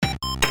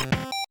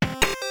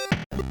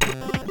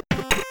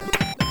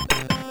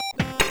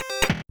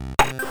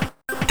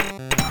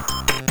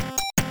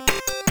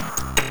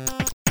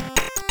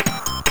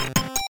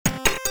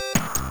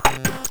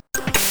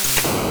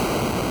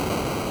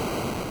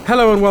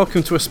Hello and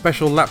welcome to a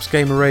special Laps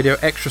Gamer Radio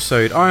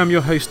extrasode. I am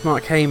your host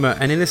Mark Hamer,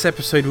 and in this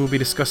episode we'll be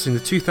discussing the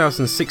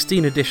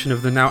 2016 edition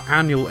of the now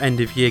annual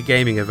end-of-year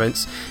gaming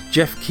events,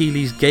 Jeff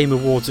Keighley's Game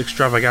Awards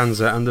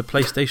Extravaganza and the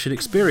PlayStation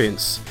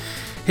Experience.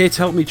 Here to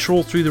help me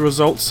trawl through the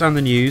results and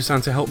the news,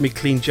 and to help me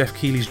clean Jeff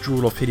Keighley's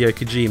drool off Hideo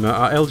Kojima,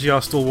 are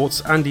LGR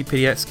stalwarts Andy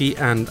Pidietsky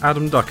and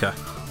Adam Ducker.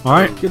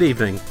 Alright. Good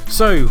evening.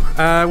 So,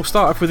 we'll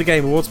start off with the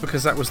Game Awards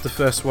because that was the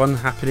first one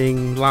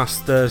happening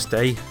last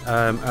Thursday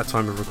at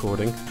time of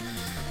recording.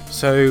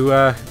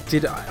 So,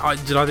 did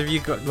either of you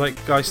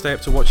guys stay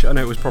up to watch it? I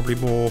know it was probably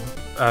more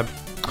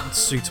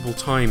suitable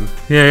time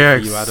for you,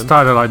 Adam. It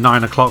started at like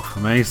 9 o'clock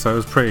for me, so it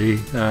was pretty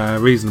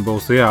reasonable.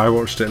 So yeah, I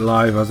watched it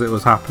live as it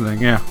was happening.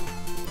 Yeah.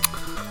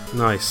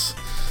 Nice.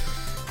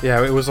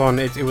 Yeah, it was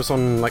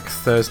on like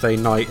Thursday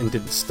night and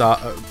didn't start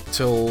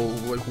till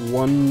like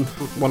 1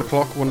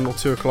 or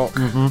 2 o'clock.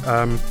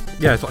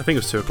 Mm-hmm. Yeah, I think it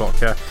was 2 o'clock.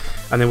 Yeah,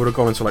 and then would have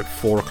gone until like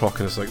 4 o'clock,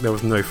 and it's like there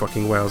was no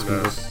fucking way I was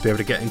going to be able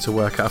to get into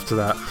work after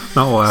that.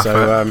 Not worth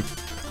it.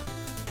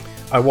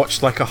 I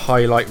watched like a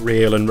highlight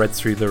reel and read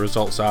through the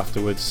results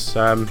afterwards.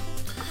 So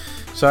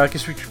I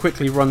guess we could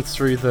quickly run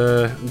through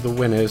the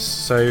winners.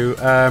 So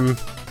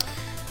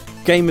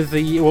Game of the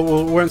Year,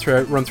 we'll run through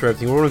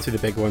everything. We'll run through the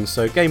big ones.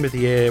 So Game of the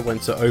Year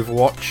went to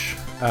Overwatch.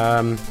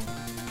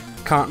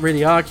 Can't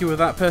really argue with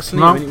that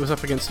personally. No. I mean, it was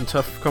up against some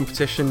tough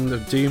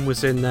competition. Doom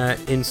was in there,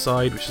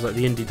 Inside, which is like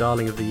the indie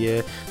darling of the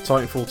year,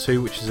 Titanfall 2,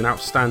 which is an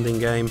outstanding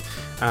game,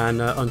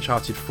 and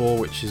Uncharted 4,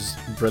 which is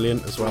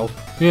brilliant as well.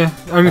 Yeah,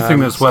 the only thing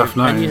that's worth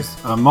noting is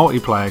a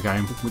multiplayer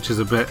game, which is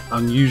a bit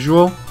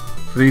unusual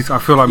for these. I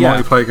feel like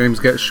multiplayer games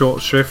get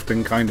short shrift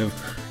in kind of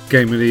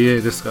Game of the Year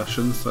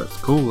discussions, so it's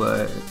cool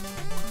that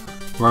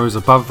it rose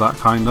above that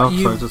kind of,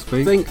 so to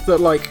speak. I think that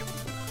like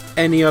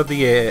any other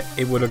year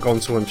it would have gone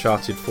to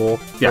Uncharted 4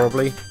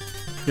 probably,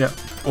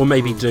 or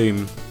maybe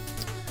Doom,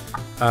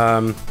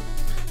 but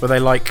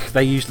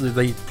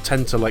they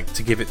tend to like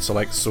to give it to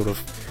like sort of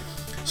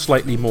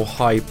slightly more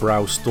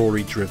highbrow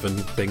story driven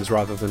things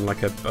rather than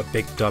like a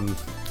big dumb,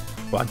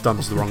 well,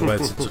 dumb's the wrong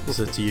word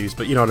to use,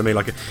 but you know what I mean,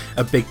 like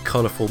a big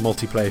colourful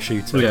multiplayer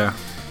shooter.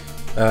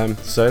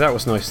 So that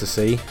was nice to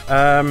see.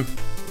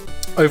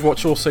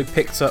 Overwatch also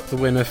picked up the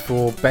winner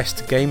for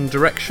Best Game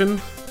Direction.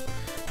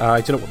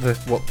 I don't know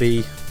what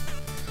the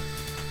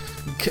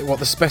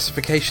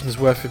specifications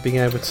were for being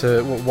able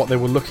to what they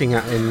were looking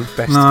at in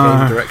Best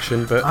Game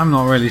Direction, but I'm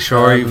not really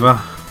sure either.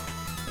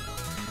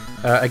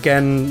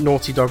 Again,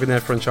 Naughty Dog in there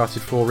for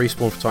Uncharted 4,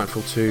 Respawn for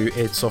Titanfall 2,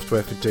 id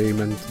Software for Doom,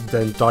 and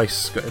then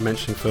DICE got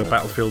mentioned for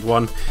Battlefield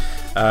 1.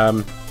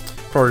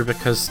 Probably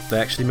because they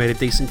actually made a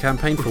decent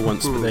campaign for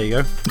once, but there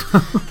you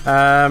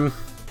go.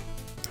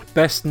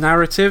 Best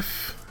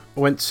Narrative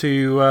went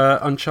to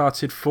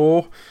Uncharted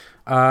 4.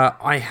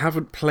 I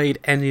haven't played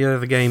any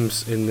other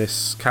games in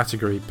this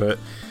category, but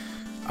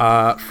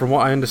from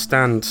what I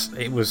understand,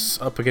 it was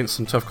up against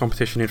some tough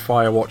competition in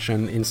Firewatch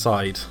and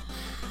Inside.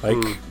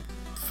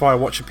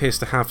 Firewatch appears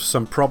to have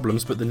some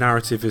problems, but the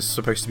narrative is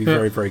supposed to be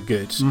very, very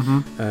good.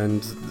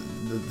 And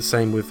the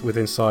same with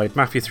Inside.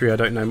 Mafia 3, I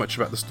don't know much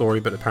about the story,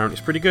 but apparently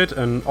it's pretty good.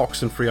 And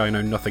Oxenfree, I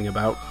know nothing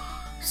about.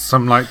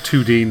 Some like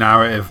 2D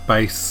narrative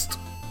based,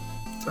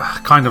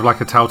 kind of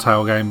like a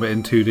Telltale game, but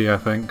in 2D, I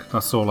think.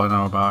 That's all I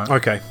know about it.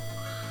 Okay.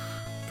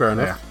 Fair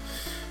enough.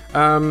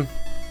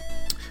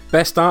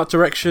 Best Art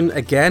Direction,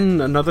 again,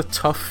 another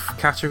tough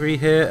category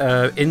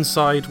here.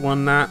 Inside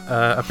won that,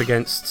 up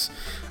against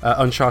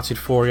Uncharted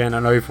 4 again,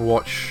 and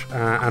Overwatch,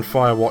 and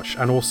Firewatch,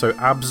 and also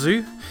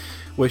Abzu,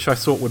 which I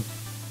thought would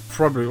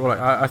probably,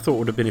 I thought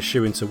would have been a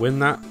shoo-in to win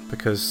that,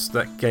 because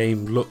that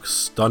game looks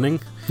stunning.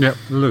 Yep,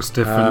 it looks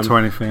different to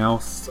anything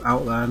else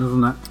out there,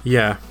 doesn't it?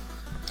 Yeah.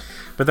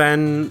 But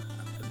then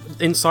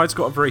Inside's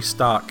got a very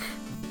stark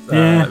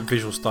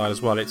visual style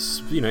as well.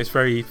 It's it's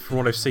very, from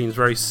what I've seen, it's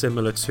very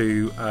similar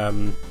to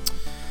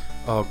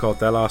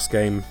their last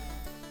game,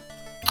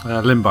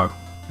 Limbo.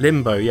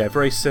 Yeah,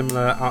 very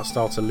similar art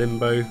style to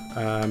Limbo.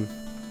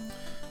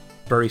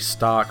 Very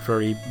stark,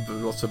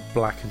 lots of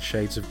black and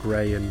shades of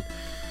grey and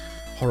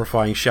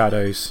horrifying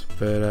shadows.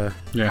 But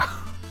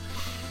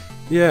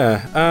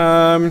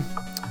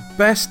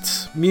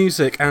Best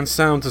Music and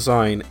Sound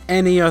Design.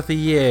 Any other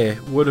year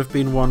would have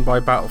been won by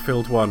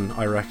Battlefield 1,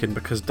 I reckon,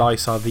 because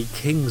DICE are the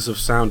kings of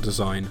sound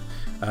design.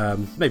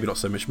 Maybe not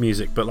so much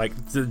music, but like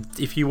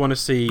if you want to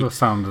see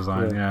sound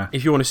design,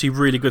 if you want to see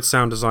really good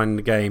sound design in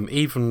the game,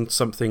 even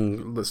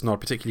something that's not a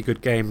particularly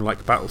good game like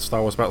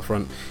Star Wars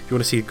Battlefront, if you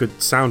want to see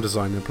good sound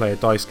design, then play a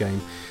DICE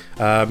game.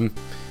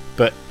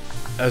 But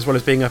as well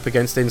as being up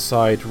against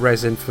Inside,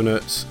 Res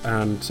Infinite,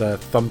 and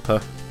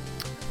Thumper,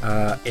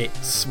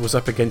 it was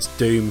up against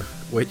Doom,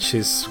 which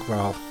is,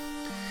 well,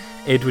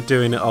 id were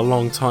doing it a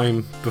long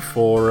time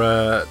before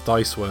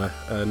DICE were,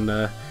 and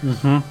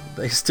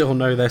they still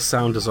know their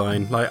sound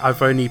design. Like,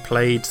 I've only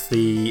played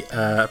the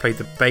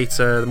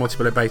beta, the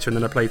multiplayer beta, and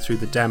then I played through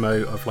the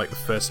demo of like the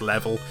first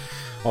level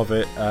of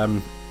it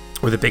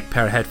with a big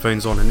pair of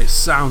headphones on, and it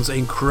sounds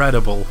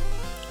incredible.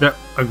 Yep,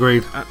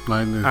 agreed.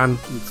 And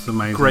it's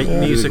amazing. Great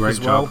music as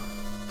well.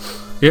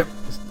 Yep,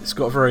 it's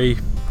got a very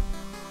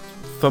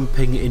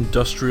thumping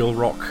industrial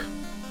rock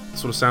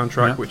sort of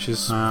soundtrack, which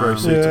is very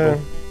suitable. Yeah.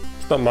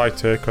 It's not my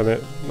take on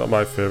it, not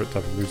my favourite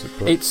type of music.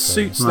 But, it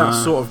suits that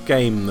sort of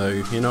game, though.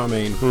 You know what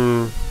I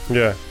mean?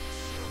 Yeah.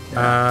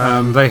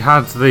 They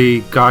had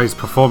the guys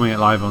performing it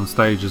live on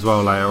stage as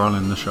well later on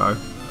in the show.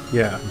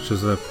 Yeah, which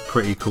is a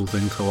pretty cool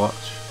thing to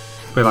watch.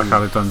 A bit like how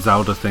they've done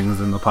Zelda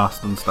things in the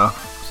past and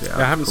stuff. So,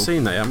 I haven't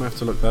seen that yet. I'm going to have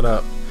to look that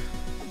up.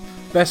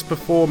 Best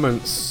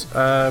performance.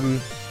 There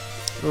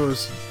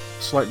was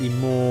slightly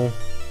more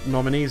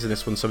nominees in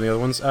this one than some of the other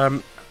ones.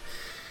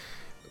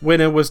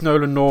 Winner was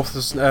Nolan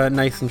North's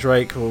Nathan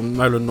Drake, or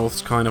Nolan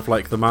North's kind of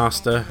like the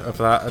master of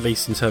that, at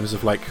least in terms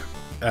of like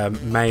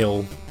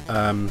male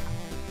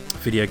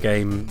video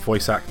game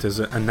voice actors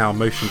and now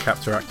motion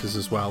capture actors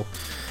as well.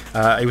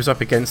 He was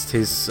up against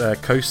his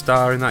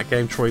co-star in that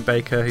game, Troy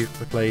Baker, who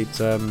played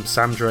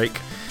Sam Drake.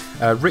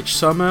 Rich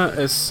Sommer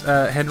as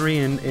Henry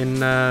in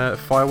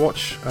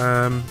Firewatch.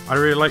 I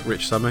really like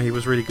Rich Sommer. He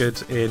was really good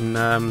in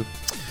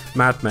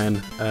Mad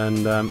Men,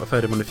 and I've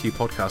heard him on a few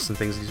podcasts and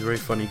things. He's a very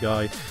funny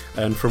guy.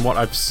 And from what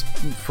I've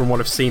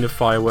seen of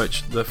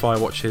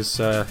Firewatch,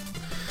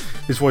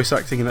 his voice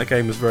acting in that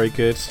game was very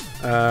good.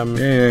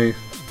 Good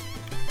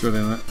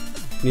in it.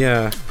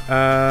 Yeah.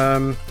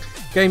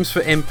 Games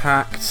for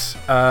Impact.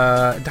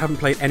 Haven't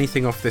played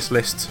anything off this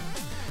list,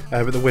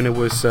 but the winner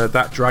was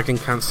That Dragon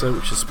Cancer,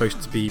 which is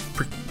supposed to be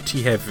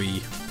pretty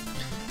heavy.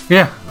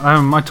 Yeah,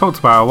 I talked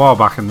about it a while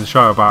back in the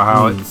show about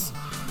how it's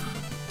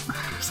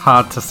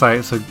hard to say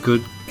it's a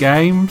good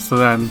game. So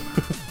then,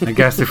 I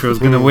guess if it was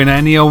going to win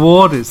any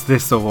award, it's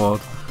this award.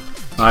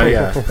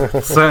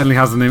 It certainly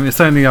has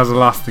a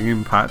lasting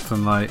impact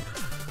and like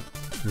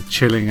a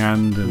chilling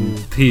end. And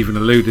he even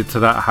alluded to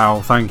that. How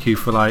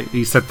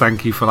he said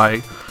thank you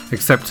for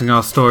accepting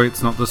our story.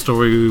 It's not the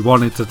story we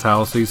wanted to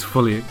tell. So he's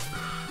fully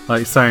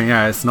saying,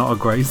 it's not a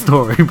great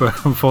story,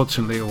 but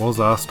unfortunately it was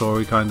our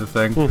story, kind of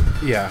thing.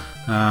 Yeah.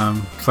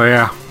 So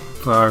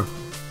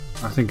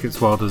I think it's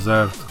well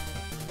deserved.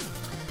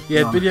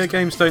 Yeah, video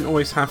games don't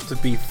always have to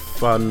be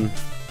fun,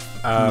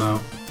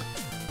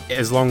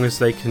 as long as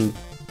they can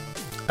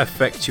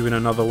affect you in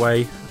another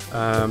way.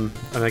 And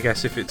I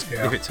guess if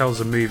it tells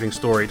a moving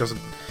story, it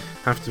doesn't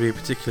have to be a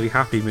particularly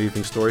happy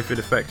moving story. If it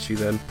affects you,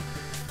 then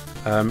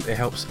it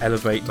helps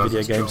elevate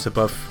video games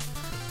above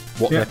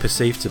what they're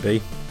perceived to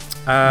be.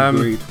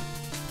 Agreed.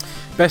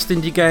 Best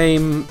indie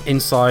game,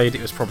 Inside.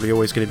 It was probably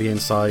always going to be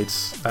Inside.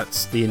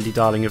 That's the indie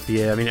darling of the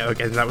year. I mean,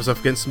 again, that was up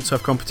against some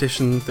tough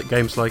competition. That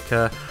games like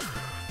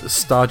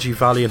Stardew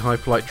Valley and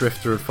Hyperlight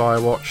Drifter and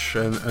Firewatch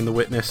and The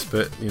Witness,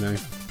 but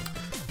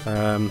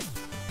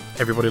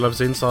everybody loves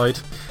Inside.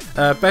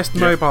 Best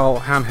mobile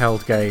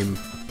handheld game,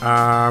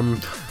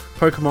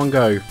 Pokemon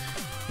Go.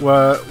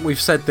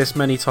 We've said this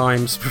many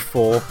times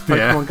before.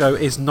 Pokemon Go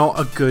is not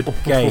a good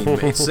game.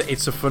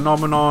 It's a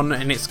phenomenon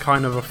and it's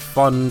kind of a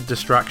fun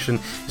distraction.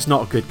 It's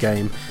not a good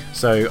game,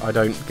 so I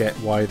don't get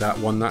why that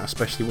won that,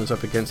 especially when it's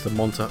up against a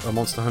Monster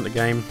Hunter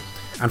game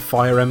and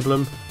Fire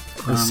Emblem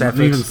and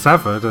Severed. Even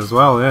Severed as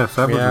well. Yeah,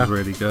 Severed was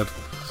really good.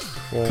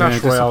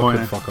 Clash Royale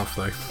could fuck off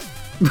though.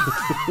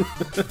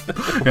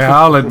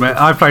 I'll admit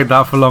I played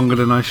that for longer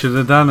than I should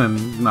have done, and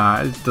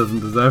it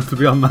doesn't deserve to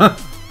be on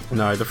that.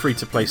 No, the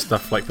free-to-play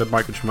stuff, like the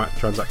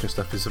microtransaction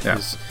stuff, is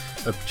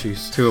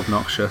obtuse. Too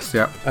obnoxious,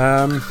 yeah.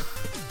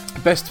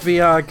 Best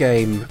VR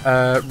game,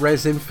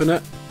 Res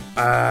Infinite.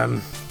 I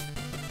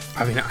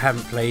mean, I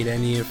haven't played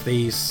any of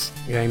these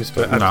games,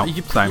 but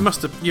you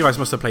guys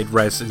must have played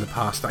Res in the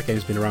past. That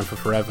game's been around for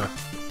forever.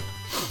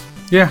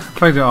 Yeah,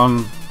 played it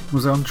on.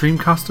 Was it on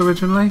Dreamcast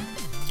originally?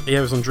 Yeah,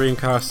 it was on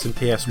Dreamcast and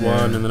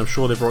PS1, and then I'm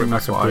sure they brought it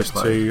back on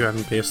PS2 and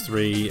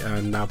PS3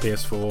 and now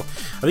PS4.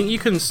 I think you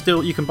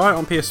can buy it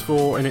on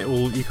PS4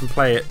 and you can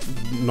play it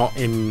not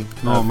in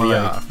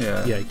VR.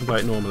 Yeah, you can play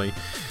it normally.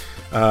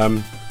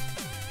 And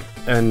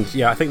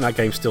I think that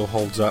game still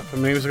holds up. I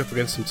mean, it was up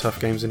against some tough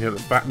games in here.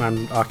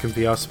 Batman Arkham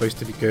VR is supposed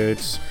to be good.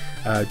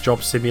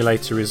 Job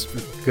Simulator is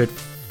good,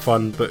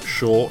 fun but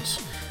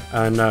short.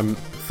 And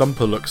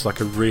Thumper looks like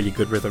a really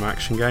good rhythm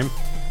action game.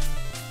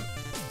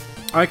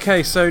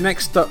 Okay, so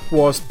next up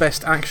was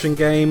Best Action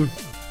Game,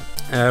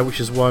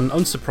 which is won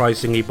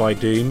unsurprisingly by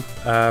Doom.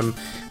 But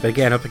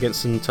again, up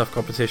against some tough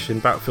competition: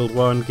 Battlefield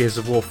 1, Gears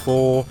of War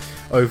 4,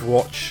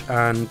 Overwatch,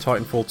 and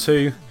Titanfall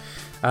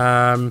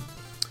 2.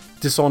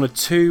 Dishonored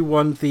 2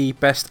 won the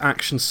Best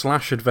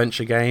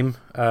Action/Adventure Game.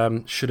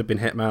 Should have been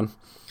Hitman.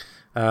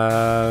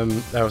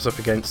 That was up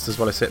against, as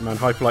well as Hitman,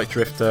 Hyperlight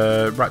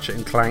Drifter,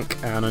 Ratchet & Clank,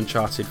 and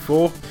Uncharted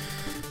 4.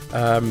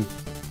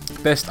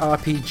 Best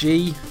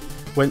RPG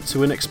went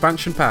to an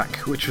expansion pack,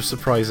 which was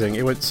surprising.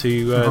 It went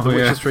to The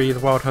Witcher 3, The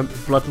Wild Hunt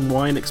Blood and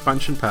Wine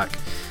expansion pack,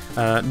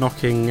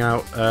 knocking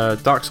out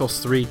Dark Souls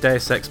 3,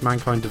 Deus Ex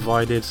Mankind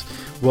Divided,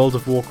 World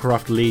of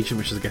Warcraft Legion,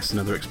 which is I guess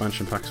another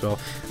expansion pack as well,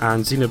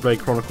 and Xenoblade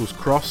Chronicles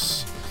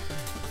Cross.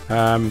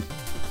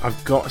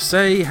 I've got to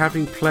say,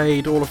 having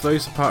played all of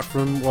those apart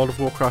from World of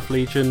Warcraft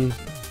Legion,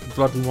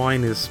 Blood and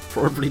Wine is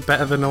probably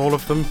better than all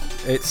of them.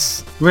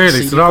 It's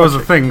really, so that was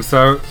the thing.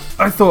 So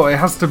I thought it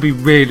has to be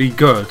really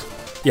good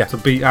to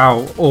beat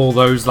out all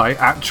those like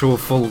actual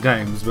full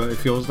games. But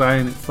if you're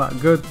saying it's that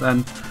good,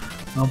 then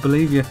I'll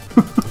believe you.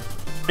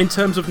 In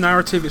terms of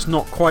narrative, it's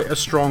not quite as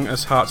strong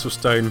as Hearts of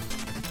Stone.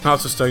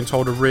 Hearts of Stone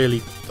told a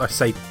really, I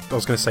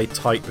was going to say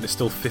tight, but it's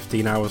still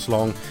 15 hours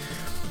long,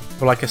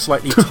 but like a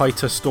slightly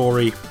tighter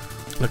story,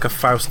 like a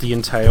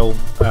Faustian tale.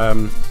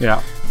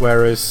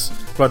 Whereas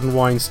Blood and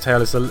Wine's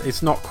tale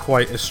it's not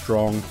quite as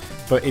strong,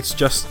 but it's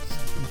just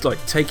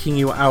like taking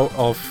you out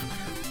of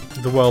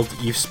the world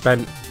that you've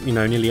spent,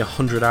 nearly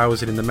 100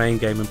 hours in the main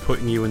game, and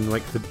putting you in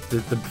like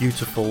the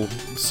beautiful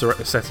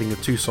setting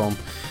of Tucson,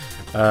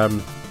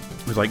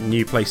 with like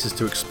new places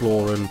to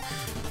explore and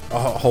a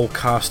whole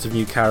cast of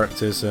new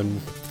characters,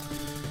 and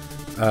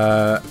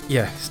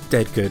it's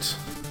dead good.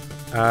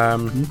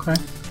 Okay.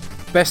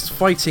 Best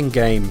fighting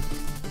game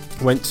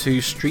went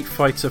to Street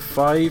Fighter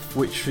V,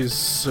 which is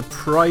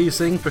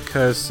surprising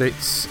because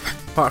it's,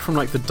 apart from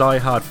like the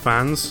die-hard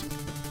fans,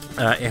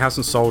 it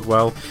hasn't sold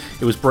well.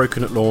 It was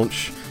broken at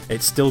launch.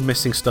 It's still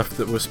missing stuff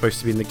that was supposed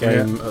to be in the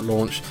game at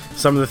launch.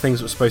 Some of the things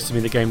that were supposed to be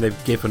in the game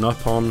they've given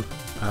up on.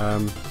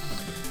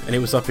 And it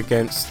was up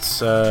against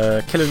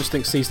Killer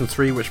Instinct Season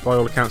 3, which by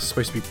all accounts is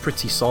supposed to be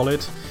pretty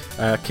solid.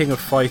 King of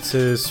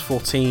Fighters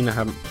 14 I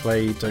haven't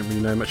played, don't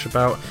really know much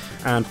about.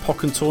 And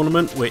Pokken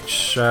Tournament,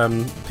 which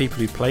people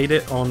who played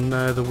it on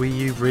the Wii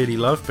U really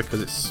love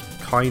because it's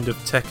kind of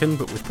Tekken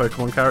but with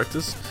Pokemon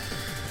characters.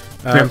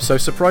 So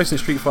surprisingly,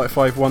 Street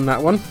Fighter V won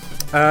that one.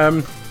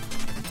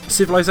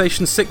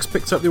 Civilization 6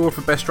 picked up the award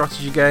for Best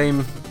Strategy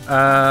Game.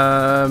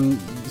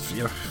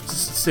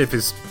 Civ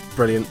is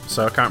brilliant,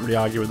 so I can't really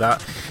argue with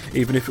that,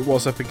 even if it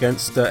was up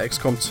against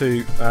XCOM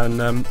 2.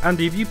 And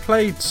Andy, have you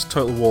played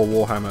Total War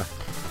Warhammer?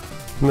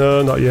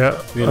 No, not yet.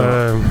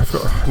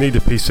 I need a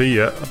PC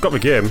yet. I've got the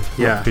game,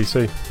 not the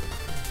PC.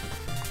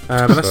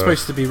 But that's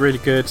supposed to be really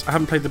good. I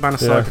haven't played the Banner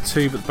Saga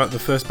 2, but the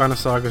first Banner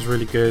Saga is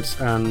really good,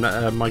 and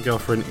my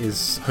girlfriend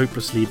is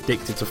hopelessly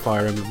addicted to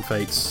Fire Emblem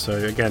Fates,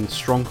 so again,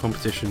 strong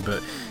competition,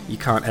 but you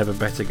can't ever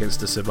bet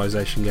against a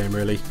Civilization game,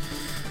 really.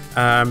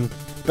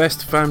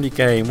 Best family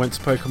game went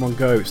to Pokemon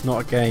Go. It's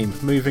not a game.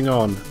 Moving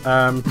on.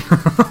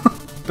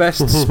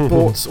 Best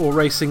sports or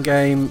racing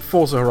game,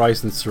 Forza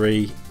Horizon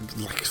 3.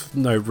 Like,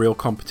 no real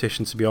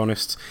competition, to be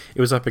honest. It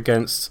was up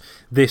against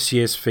this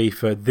year's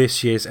FIFA,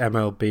 this year's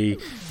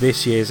MLB,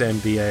 this year's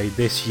NBA,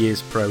 this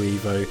year's Pro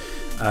Evo,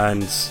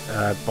 and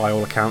by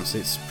all accounts,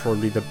 it's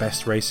probably the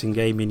best racing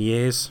game in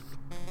years.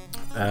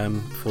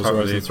 Forza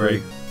Horizon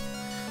 3.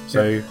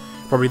 So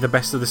probably the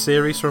best of the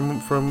series from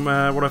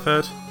what I've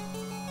heard.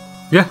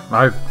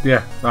 I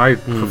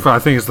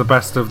think it's the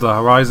best of the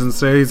Horizon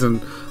series,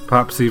 and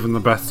perhaps even the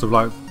best of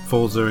like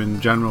Forza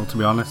in general, to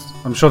be honest.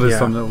 I'm sure there's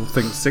some that will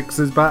think 6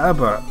 is better,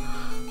 but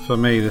for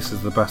me this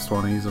is the best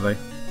one easily.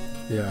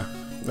 Yeah,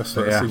 that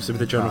seems to be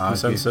the general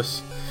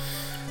consensus.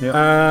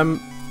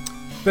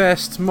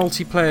 Best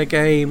multiplayer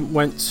game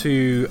went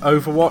to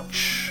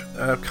Overwatch.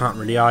 Can't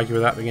really argue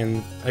with that.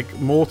 Again,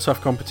 more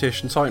tough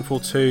competition.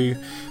 Titanfall 2,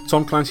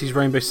 Tom Clancy's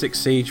Rainbow Six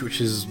Siege,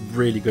 which is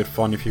really good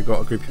fun if you've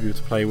got a group of people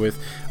to play with.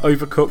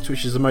 Overcooked,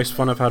 which is the most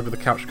fun I've had with a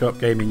couch co-op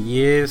game in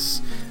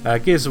years.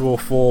 Gears of War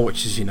 4,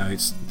 which is,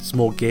 it's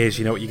more Gears,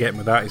 you know what you're getting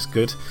with that, it's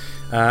good.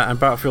 And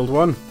Battlefield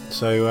 1,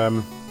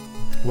 so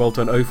well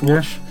done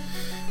Overwatch.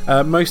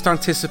 Most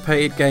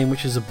anticipated game,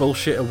 which is a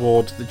bullshit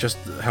award that just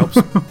helps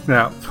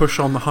push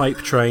on the hype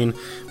train,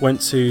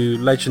 went to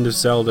Legend of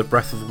Zelda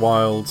Breath of the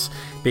Wild,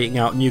 beating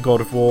out New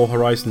God of War,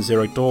 Horizon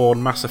Zero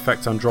Dawn, Mass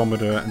Effect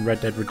Andromeda, and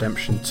Red Dead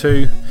Redemption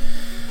 2.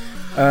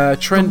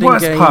 Trending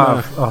game.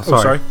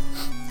 Sorry.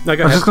 No,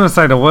 go ahead. I was just going to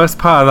say the worst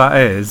part of that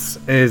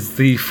is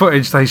the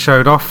footage they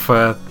showed off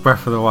for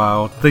Breath of the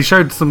Wild. They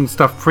showed some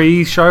stuff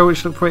pre-show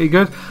which looked pretty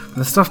good, but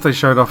the stuff they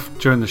showed off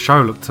during the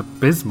show looked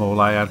abysmal.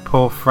 They had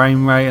poor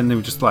frame rate and they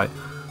were just like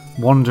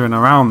wandering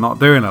around, not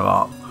doing a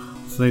lot.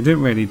 So they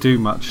didn't really do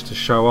much to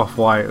show off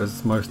why it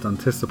was most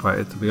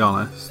anticipated, to be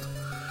honest.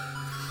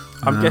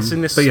 I'm guessing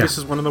this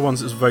is one of the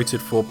ones that's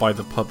voted for by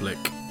the public.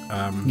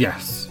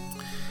 Yes.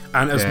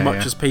 And as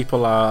much as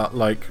people are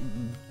like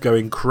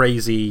going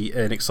crazy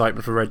in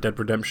excitement for Red Dead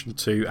Redemption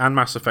 2 and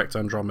Mass Effect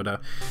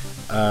Andromeda,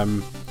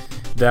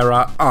 there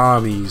are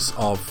armies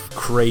of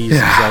crazy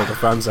Zelda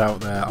fans out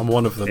there. I'm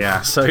one of them.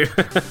 Yeah. So,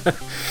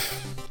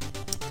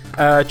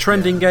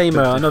 Trending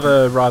Gamer,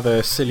 another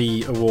rather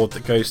silly award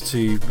that goes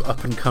to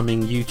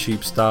up-and-coming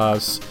YouTube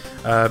stars.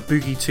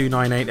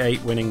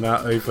 Boogie2988 winning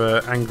that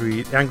over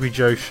Angry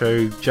Joe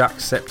Show,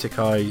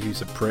 Jacksepticeye,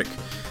 who's a prick,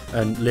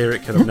 and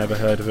Lyric, and I've never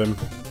heard of him,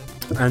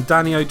 and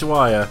Danny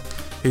O'Dwyer,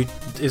 who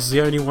is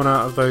the only one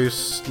out of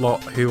those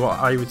lot who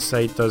I would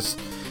say does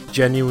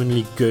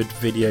genuinely good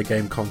video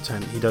game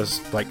content. He does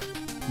like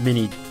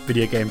mini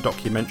video game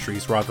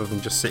documentaries rather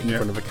than just sitting in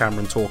front of a camera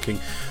and talking,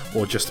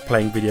 or just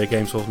playing video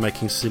games or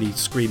making silly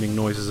screaming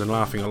noises and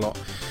laughing a lot.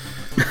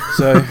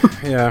 So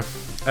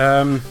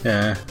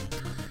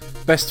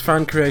Best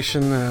fan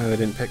creation, they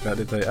didn't pick that,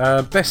 did they?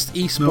 Best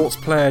esports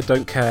player,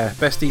 don't care.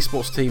 Best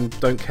esports team,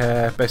 don't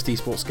care. Best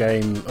esports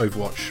game,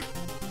 Overwatch.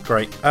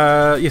 Great.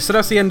 So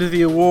that's the end of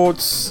the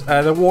awards.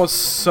 There was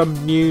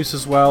some news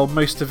as well.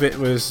 Most of it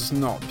was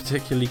not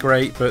particularly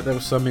great, but there were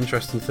some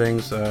interesting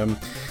things.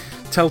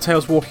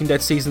 Telltale's Walking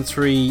Dead Season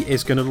 3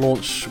 is going to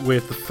launch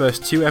with the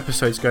first 2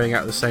 episodes going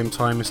out at the same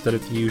time instead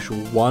of the usual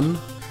 1.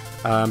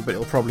 But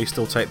it'll probably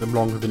still take them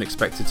longer than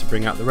expected to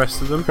bring out the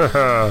rest of them.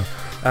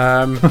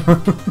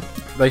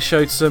 They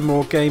showed some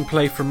more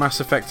gameplay from Mass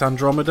Effect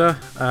Andromeda,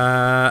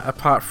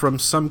 apart from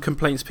some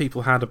complaints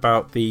people had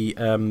about the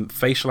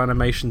facial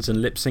animations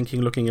and lip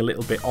syncing looking a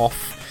little bit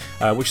off,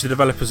 which the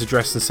developers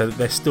addressed and said that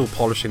they're still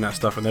polishing that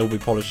stuff and they'll be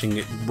polishing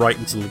it right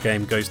until the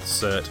game goes to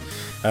cert.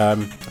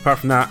 Apart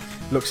from that,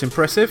 looks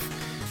impressive.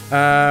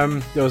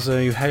 There was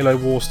a Halo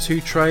Wars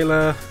 2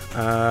 trailer,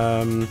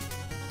 some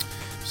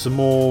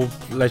more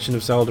Legend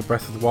of Zelda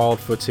Breath of the Wild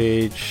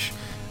footage.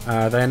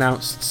 They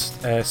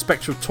announced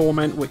Spectral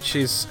Torment, which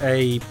is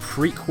a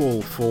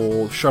prequel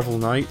for Shovel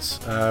Knight,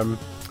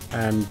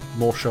 and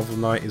more Shovel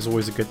Knight is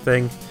always a good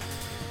thing.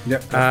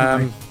 Yep,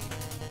 definitely.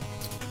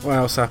 What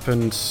else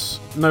happened?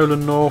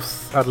 Nolan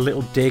North had a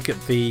little dig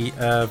at the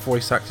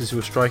voice actors who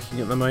are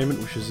striking at the moment,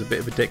 which is a bit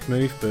of a dick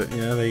move, but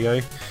yeah, there you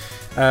go.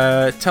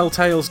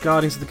 Telltale's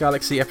Guardians of the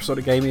Galaxy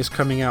episodic game is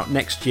coming out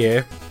next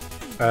year,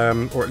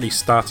 or at least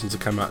starting to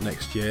come out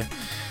next year.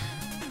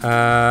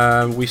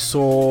 We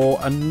saw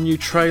a new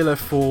trailer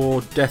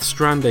for Death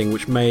Stranding,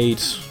 which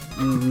made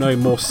no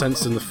more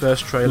sense than the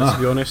first trailer, to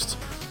be honest.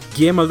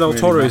 Guillermo del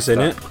Toro's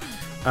in it,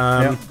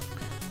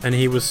 and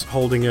he was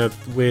holding a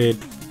weird,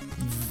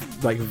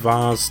 like,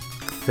 vase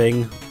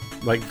thing,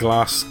 like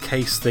glass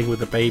case thing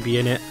with a baby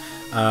in it.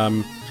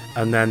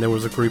 And then there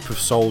was a group of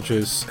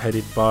soldiers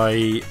headed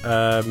by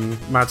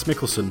Mads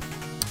Mikkelsen.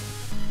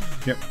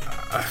 Yep.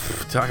 I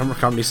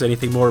can't really say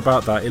anything more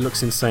about that. It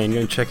looks insane. Go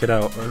and check it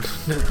out.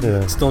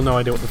 Yeah. Still no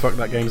idea what the fuck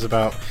that game's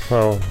about.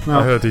 Well, no.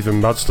 I heard even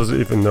Mads doesn't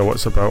even know what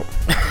it's about.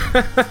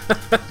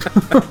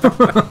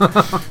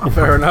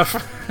 Fair enough.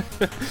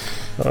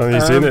 And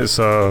he's in it,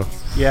 so...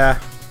 Yeah.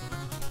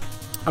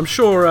 I'm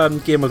sure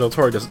Guillermo del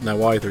Toro doesn't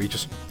know either. He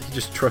just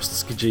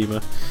trusts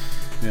Kojima.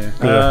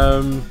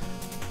 Yeah.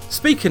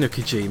 Speaking of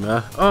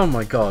Kojima, oh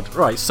my god.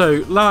 Right,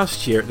 so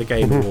last year at the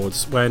Game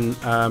Awards, when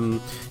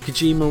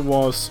Kojima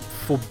was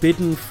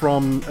forbidden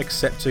from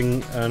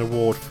accepting an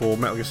award for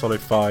Metal Gear Solid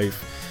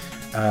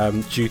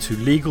 5 due to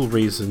legal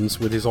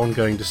reasons with his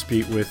ongoing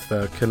dispute with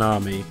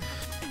Konami.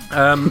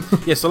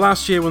 So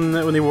last year when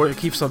the award,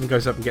 Keith Sutherland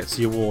goes up and gets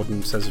the award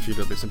and says a few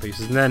little bits and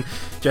pieces, and then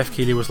Jeff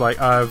Keighley was like,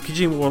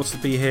 Kojima wants to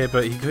be here,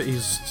 but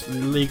he's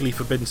legally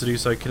forbidden to do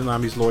so.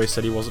 Konami's lawyer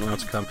said he wasn't allowed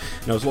to come,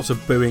 and there was lots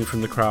of booing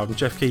from the crowd, and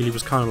Jeff Keighley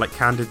was kind of like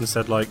candid and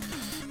said, like,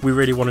 we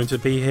really want him to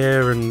be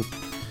here, and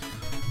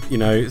you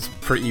know, it's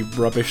pretty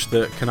rubbish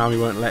that Konami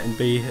won't let him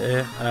be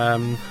here.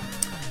 And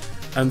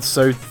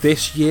so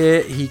this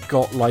year he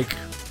got like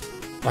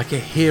a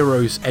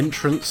hero's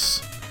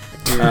entrance.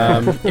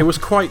 It was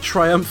quite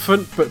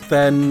triumphant, but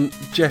then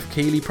Jeff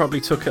Keighley probably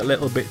took it a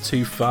little bit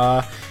too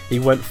far. He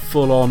went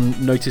full on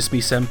Notice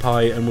Me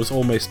Senpai and was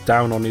almost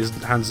down on his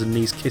hands and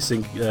knees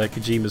kissing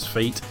Kojima's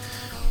feet.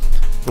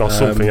 Not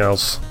something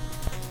else.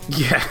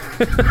 Yeah.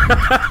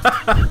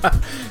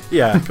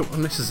 Yeah, come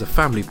on, this is a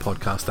family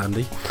podcast,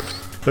 Andy.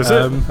 Is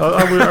it?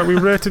 Are we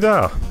rated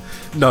R?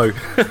 No.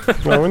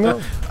 No, we're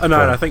not?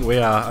 No, I think we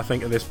are. I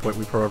think at this point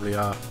we probably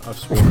are. I've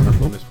sworn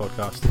enough on this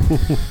podcast.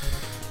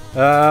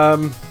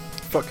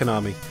 Fuck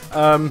Konami.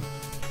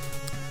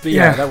 But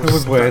yeah, that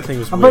was weird. That thing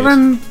was weird. But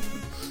then,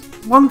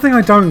 one thing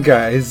I don't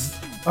get is,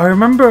 I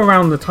remember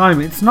around the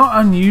time, it's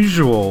not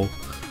unusual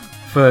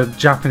for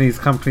Japanese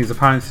companies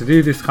apparently to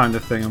do this kind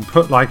of thing and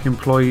put like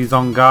employees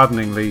on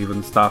gardening leave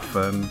and stuff,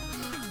 and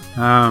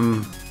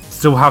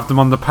still have them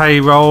on the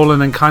payroll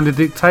and then kind of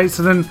dictate.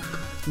 So then,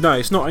 no,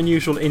 it's not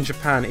unusual in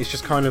Japan. It's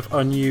just kind of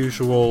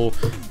unusual.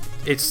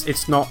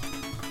 It's not.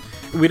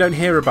 We don't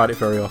hear about it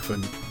very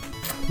often.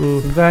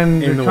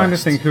 Then you kind of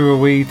think, who are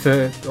we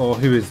to, or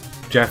who is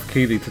Jeff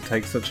Keighley to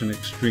take such an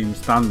extreme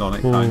stand on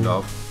it? Kind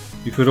of.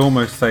 You could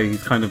almost say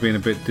he's kind of being a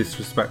bit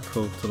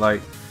disrespectful to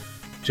like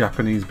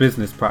Japanese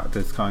business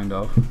practice, kind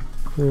of.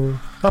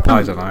 I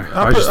don't know.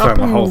 I just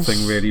found the whole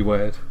thing really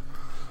weird.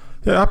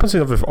 Yeah, it happens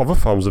in other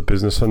forms of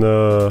business. I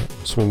know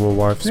some of my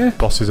wife's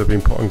bosses have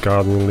been put on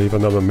gardening leave. I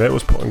know my mate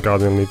was put on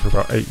gardening leave for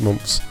about 8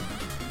 months.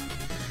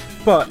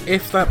 But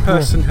if that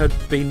person had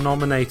been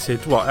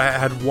nominated,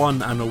 had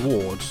won an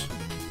award,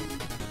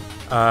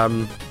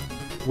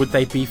 would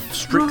they be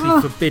strictly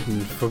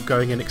forbidden for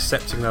going and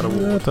accepting that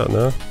award? I don't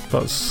know.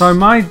 So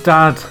my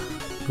dad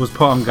was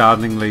put on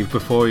gardening leave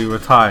before he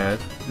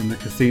retired in the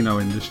casino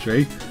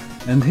industry,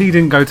 and he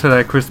didn't go to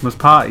their Christmas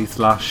party /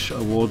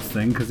 awards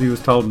thing because he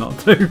was told not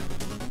to.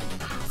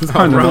 It's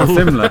kind of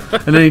similar.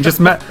 And then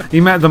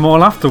he met them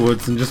all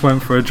afterwards and just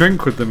went for a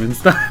drink with them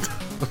instead.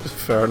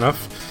 Fair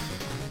enough.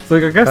 So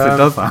I guess it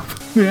does happen.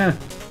 Yeah.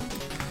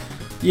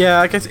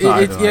 Yeah, I guess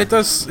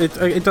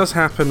it does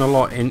happen a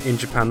lot in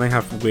Japan. They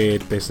have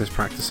weird business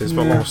practices,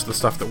 but most of the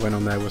stuff that went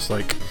on there was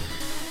like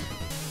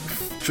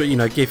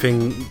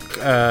giving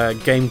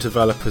game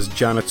developers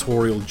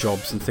janitorial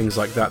jobs and things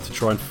like that to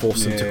try and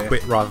force them to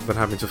quit rather than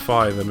having to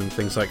fire them and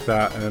things like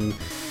that. And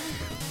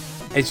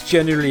it's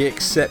generally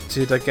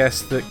accepted, I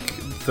guess, that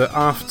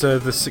after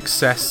the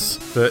success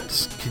that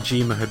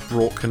Kojima had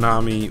brought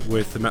Konami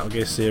with the Metal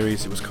Gear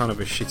series, it was kind of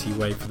a shitty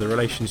way for the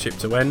relationship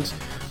to end.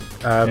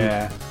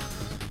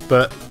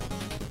 But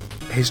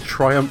his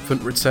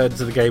triumphant return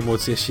to the Game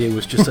Awards this year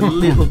was just a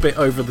little bit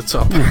over the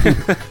top.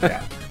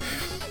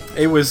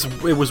 It was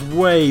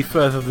way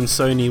further than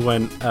Sony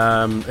went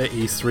at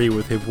E3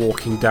 with him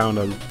walking down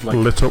a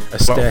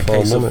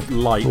staircase of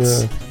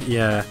lights.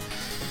 Yeah,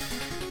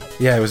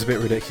 it was a bit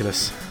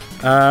ridiculous.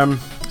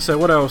 So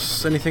what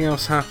else? Anything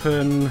else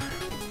happen?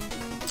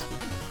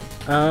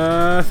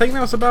 I think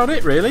that was about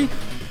it, really.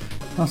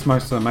 That's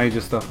most of the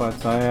major stuff, I'd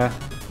say.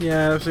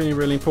 Yeah, that was the only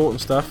really important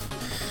stuff.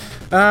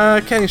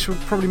 Okay, should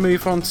probably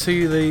move on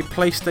to the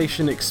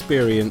PlayStation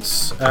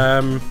Experience,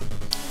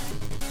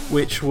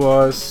 which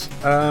was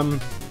a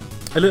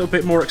little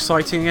bit more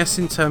exciting, I guess,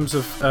 in terms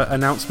of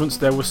announcements.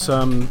 There were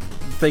some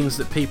things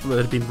that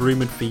had been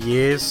rumoured for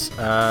years,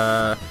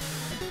 but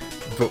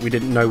we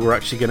didn't know were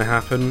actually going to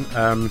happen.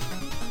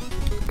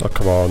 Oh,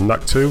 come on,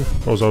 Knack 2?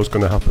 What was always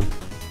going to happen?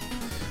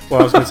 Well,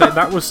 I was going to say,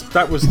 that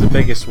was the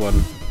biggest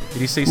one. Did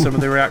you see some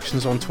of the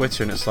reactions on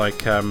Twitter? And it's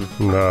like... no,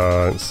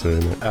 I haven't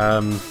seen it.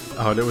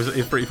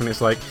 It's pretty funny.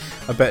 It's like,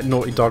 I bet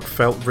Naughty Dog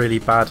felt really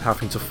bad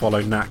having to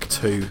follow Knack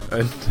 2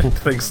 and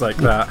things like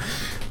that.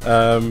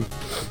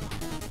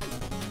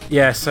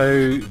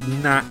 So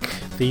Knack,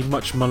 the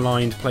much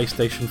maligned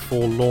PlayStation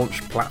 4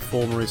 launch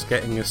platformer, is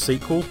getting a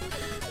sequel.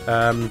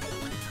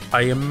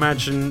 I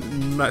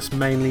imagine that's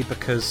mainly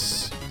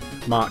because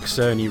Mark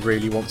Cerny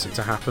really wants it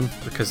to happen,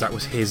 because that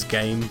was his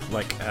game.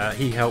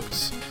 He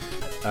helped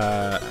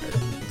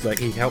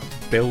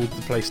build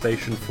the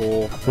PlayStation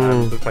 4,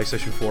 the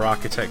PlayStation 4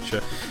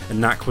 architecture, and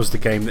Knack was the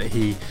game that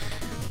he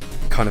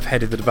kind of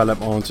headed the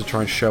development on to try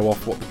and show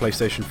off what the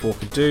PlayStation 4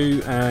 could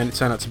do, and it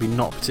turned out to be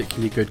not a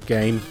particularly good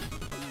game.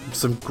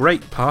 Some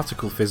great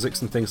particle physics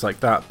and things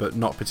like that, but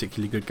not a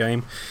particularly good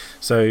game.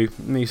 So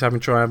he's having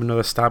to try and have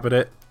another stab at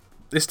it.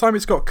 This time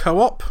it's got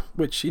co-op,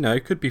 which,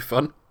 could be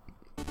fun.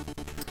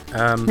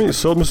 I mean,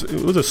 it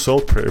would have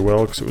sold pretty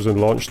well because it was a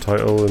launch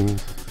title and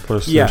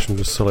PlayStation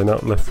was selling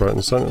out left, right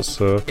and centre.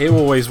 So it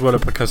always would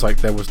have, because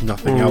there was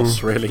nothing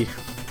else really.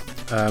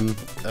 No,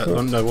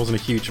 it wasn't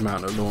a huge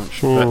amount at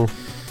launch.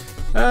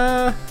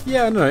 But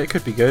it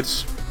could be good.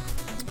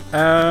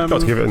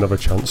 Got to give it another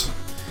chance.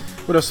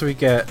 What else do we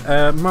get?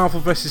 Marvel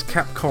vs.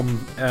 Capcom.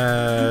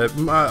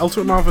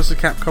 Ultimate Marvel vs.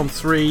 Capcom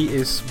 3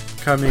 is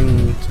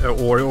coming,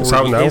 or it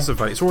already is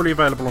available. It's already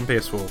available on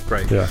PS4.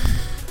 Great. Yeah.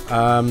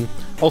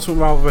 Ultimate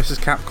Marvel vs.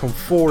 Capcom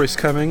 4 is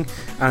coming,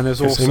 and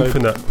there's also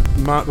Infinite.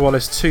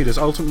 There's two. There's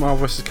Ultimate Marvel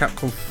vs.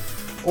 Capcom,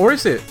 or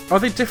is it? Are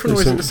they different,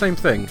 or is it the same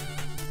thing?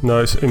 No,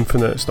 it's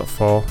Infinite. It's not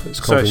 4. It's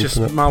called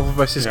Infinite. Just Marvel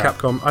vs.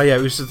 Capcom. Oh yeah,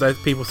 it was just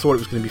that people thought it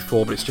was going to be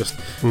 4, but it's just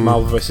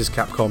Marvel vs.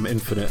 Capcom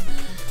Infinite,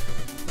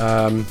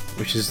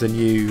 which is the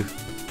new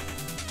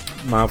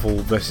Marvel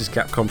vs.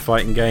 Capcom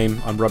fighting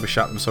game. I'm rubbish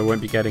at them, so I won't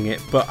be getting it.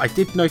 But I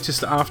did notice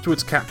that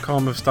afterwards,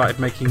 Capcom have started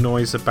making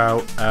noise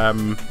about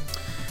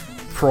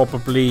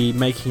probably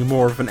making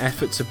more of an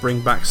effort to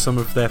bring back some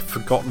of their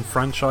forgotten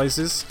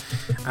franchises.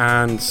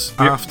 And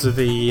after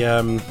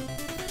the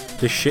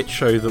shit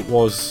show that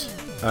was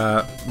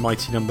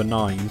Mighty Number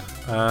 9,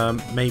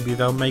 maybe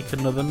they'll make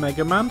another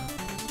Mega Man.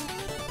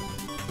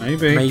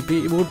 Maybe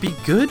it would be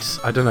good.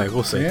 I don't know.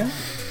 We'll see. Yeah.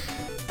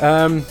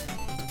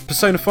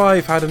 Persona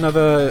 5 had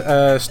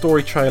another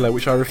story trailer,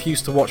 which I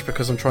refuse to watch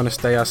because I'm trying to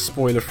stay as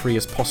spoiler-free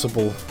as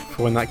possible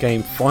for when that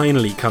game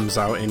finally comes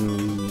out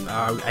in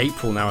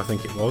April now, I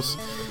think it was.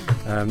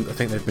 I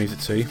think they've moved it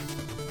to.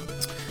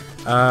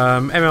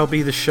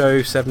 MLB The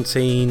Show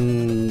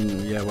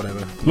 17,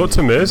 whatever. Looked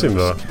amazing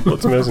though.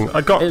 Looked amazing.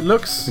 It does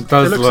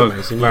look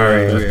amazing,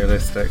 very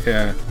realistic.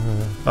 Yeah.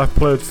 I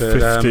played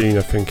 15,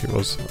 I think it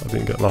was. I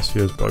didn't get last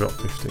year's, but I got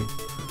 15.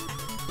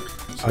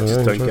 So I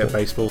just don't get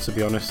baseball, to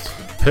be honest.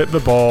 Hit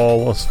the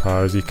ball as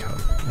far as you can.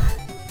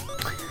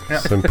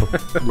 Simple.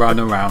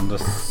 Run around a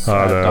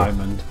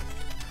diamond.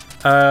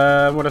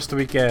 What else do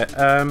we get?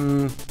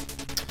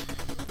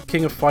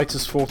 King of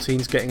Fighters 14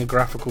 is getting a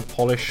graphical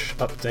polish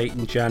update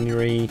in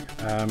January.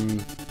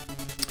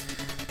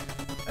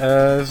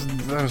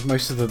 That was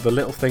most of the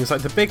little things.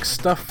 Like the big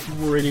stuff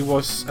really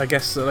was, I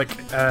guess,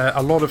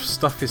 a lot of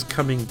stuff is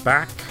coming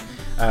back.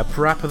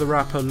 Parappa the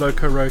Rapper,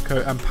 Loco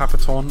Roco, and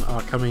Papaton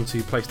are coming to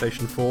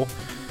PlayStation 4.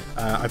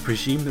 I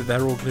presume that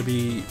they're all going to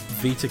be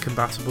Vita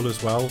compatible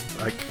as well.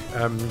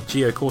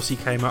 Gio Corsi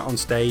came out on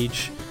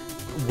stage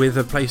with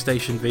a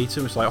PlayStation Vita.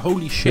 It was like,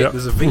 holy shit,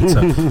 there's a Vita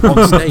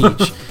on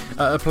stage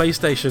at a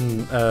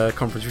PlayStation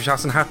conference, which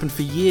hasn't happened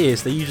for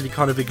years. They usually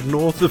kind of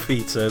ignore the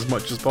Vita as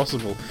much as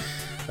possible.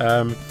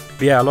 But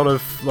yeah, a lot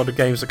of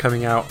games are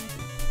coming out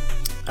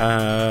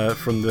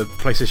from the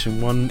PlayStation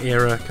 1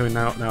 era, coming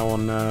out now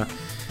on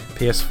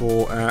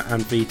PS4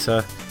 and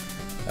Vita.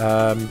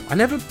 I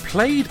never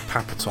played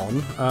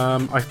Papaton.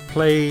 I've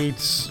played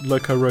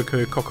Loco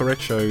Roco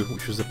Kokorecho,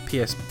 which was a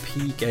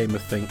PSP game, I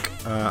think.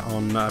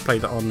 I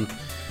played that on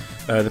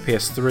the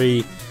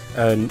PS3,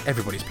 and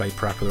everybody's played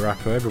Parappa the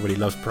Rapper. Everybody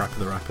loves Parappa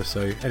the Rapper,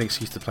 so any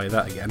excuse to play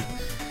that again.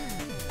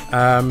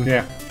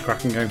 Yeah,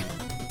 cracking game.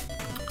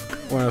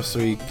 What else do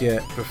we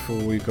get before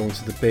we go on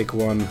to the big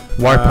one?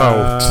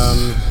 Wipeout.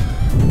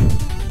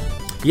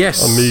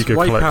 Yes, Amiga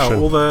Wipeout.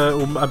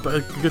 collection.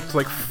 A good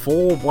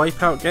 4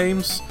 Wipeout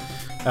games,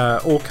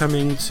 all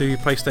coming to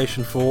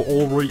PlayStation 4,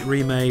 all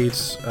remade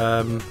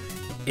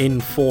in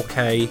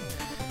 4K.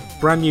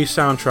 Brand new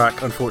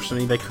soundtrack.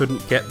 Unfortunately, they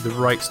couldn't get the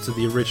rights to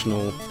the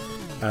original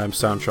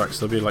soundtrack,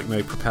 so there'll be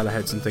no propeller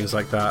heads and things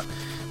like that,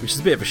 which is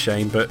a bit of a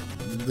shame. But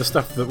the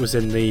stuff that was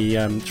in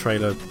the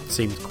trailer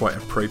seemed quite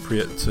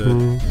appropriate to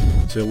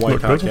a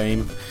Wipeout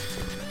game.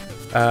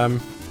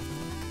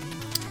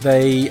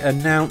 They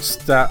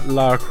announced that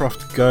Lara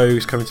Croft Go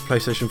is coming to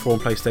PlayStation 4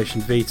 and PlayStation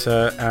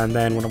Vita, and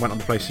then when I went on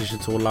the PlayStation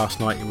Tour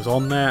last night, it was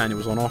on there and it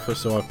was on offer,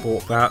 so I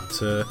bought that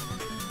to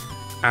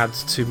add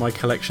to my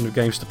collection of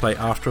games to play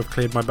after I've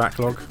cleared my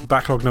backlog.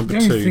 Backlog number 2.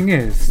 The only thing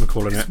is, I'm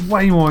calling it's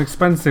way more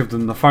expensive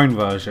than the phone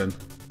version.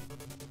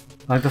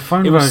 The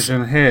phone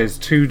version here is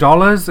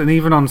 $2, and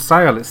even on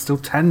sale it's still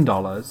 $10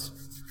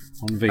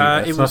 on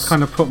Vita. So that's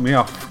kind of put me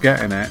off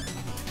getting it.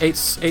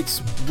 It's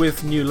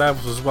with new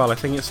levels as well. I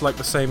think it's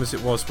the same as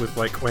it was with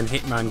when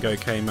Hitman Go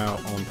came out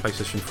on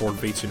PlayStation 4 and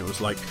Vita, and it was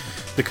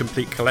the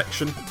complete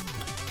collection.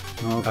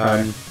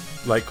 Okay.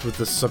 With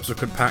the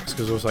subsequent packs,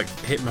 because it was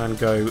Hitman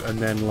Go and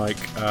then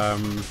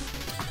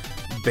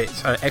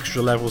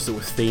extra levels that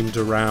were themed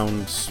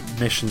around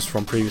missions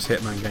from previous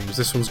Hitman games.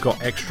 This one's got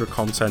extra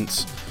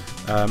content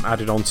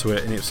added onto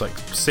it, and it's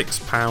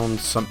 £6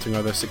 something or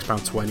other,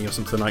 £6.20 or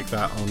something like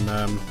that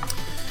on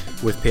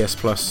with PS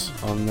Plus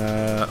on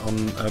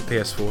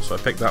PS4. So I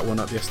picked that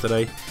one up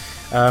yesterday.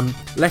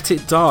 Let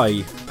It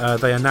Die.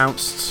 They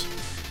announced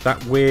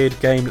that weird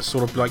game that's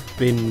sort of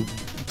been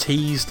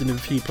teased in a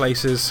few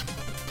places.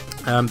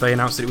 They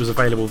announced that it was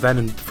available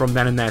from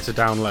then and there to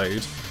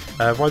download.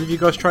 Why did you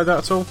guys try that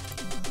at all?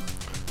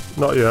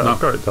 Not yet. No. I've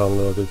got it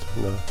downloaded.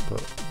 No,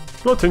 but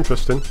looked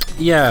interesting.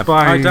 Yeah,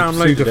 I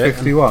downloaded it.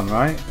 Suda51,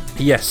 right?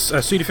 Yes,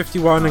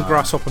 Suda51 and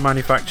Grasshopper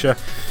Manufacture.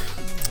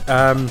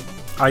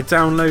 I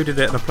downloaded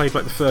it and I played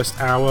the first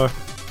hour,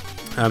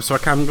 so I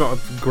haven't got a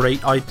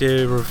great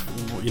idea of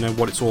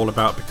what it's all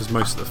about, because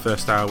most of the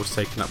first hour was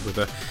taken up with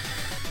a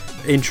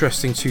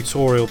interesting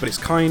tutorial. But it's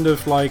kind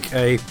of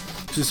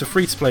it's a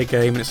free-to-play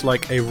game, and it's a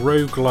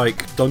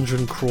roguelike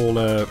dungeon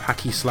crawler,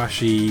 hacky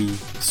slashy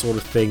sort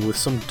of thing with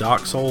some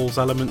Dark Souls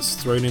elements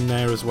thrown in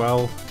there as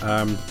well.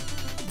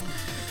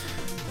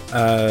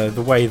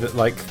 The way that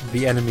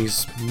the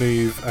enemies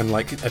move and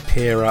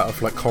appear out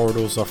of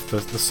corridors off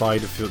the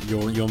side of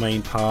your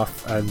main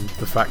path, and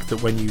the fact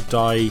that when you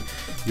die,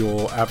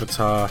 your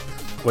avatar,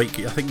 I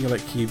think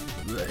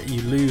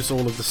you lose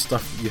all of the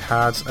stuff that you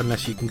had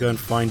unless you can go and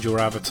find your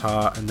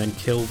avatar and then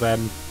kill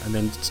them and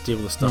then steal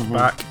the stuff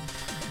back.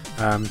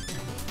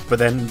 But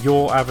then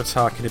your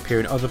avatar can appear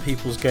in other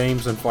people's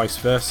games and vice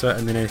versa,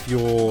 and then if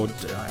your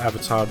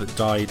avatar that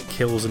died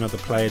kills another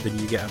player, then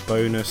you get a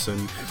bonus,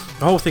 and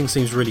the whole thing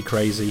seems really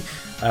crazy.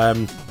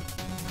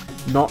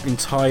 Not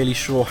entirely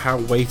sure how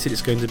weighted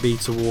it's going to be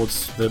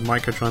towards the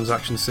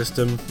microtransaction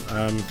system.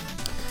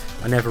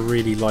 I never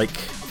really like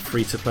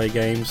free-to-play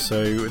games,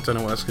 so I don't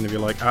know what that's going to be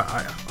like.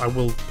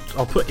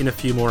 I'll put in a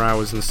few more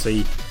hours and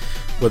see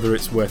whether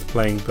it's worth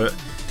playing, but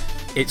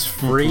it's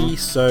free,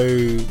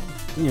 so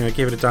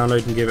give it a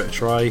download and give it a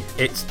try.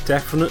 It's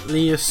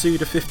definitely a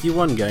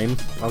Suda51 game,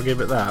 I'll give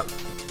it that.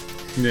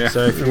 Yeah.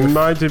 So it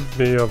reminded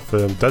me of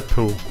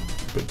Deadpool,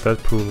 a bit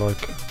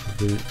Deadpool-like,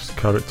 the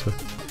character.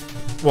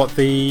 What,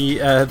 the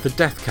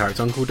Death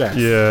character, Uncle Death?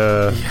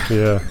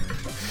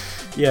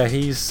 Yeah,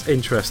 he's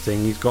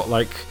interesting. He's got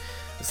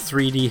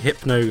 3D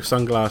hypno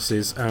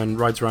sunglasses and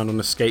rides around on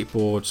a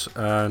skateboard,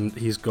 and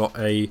he's got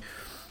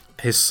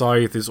his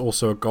scythe is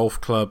also a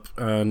golf club,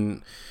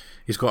 and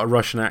he's got a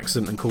Russian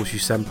accent and calls you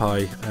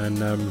senpai, and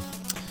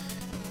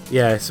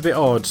it's a bit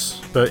odd,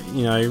 but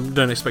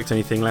don't expect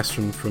anything less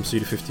from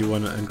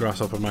Suda51 and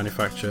Grasshopper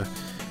Manufacture.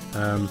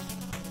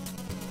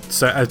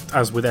 So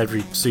as with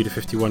every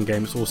Suda51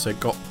 game, it's also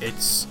got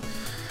its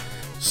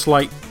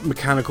slight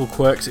mechanical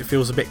quirks. It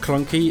feels a bit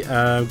clunky.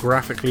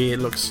 Graphically, it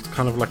looks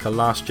kind of like a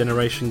last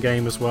generation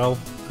game as well.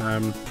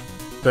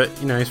 But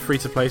it's free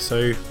to play,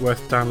 so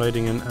worth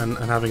downloading and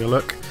having a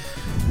look.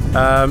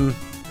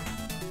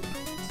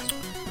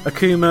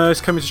 Akuma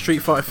is coming to Street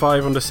Fighter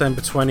V on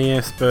December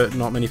 20th, but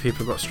not many people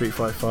have got Street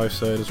Fighter V,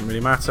 so it doesn't really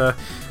matter.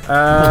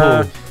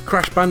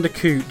 Crash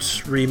Bandicoot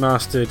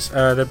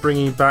Remastered. They're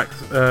bringing back,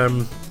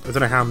 I don't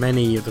know how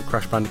many of the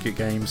Crash Bandicoot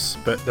games,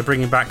 but they're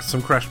bringing back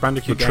some Crash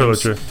Bandicoot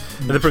games. Trilogy.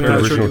 They're bringing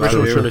back the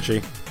original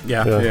trilogy.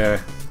 Yeah.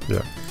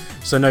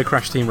 So no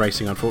Crash Team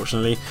Racing,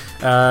 unfortunately.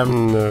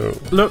 No.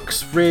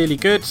 Looks really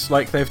good.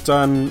 They've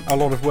done a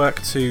lot of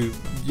work to,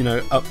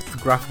 up the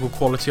graphical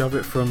quality of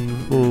it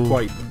from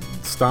quite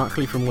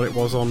starkly from what it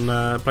was on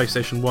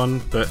PlayStation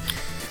 1, but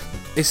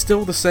it's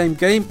still the same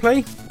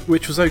gameplay,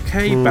 which was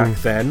okay back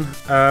then.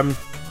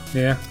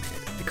 Yeah.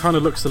 It kind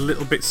of looks a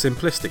little bit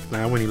simplistic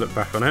now when you look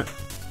back on it.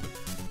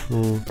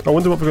 I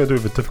wonder what we're going to do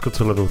with the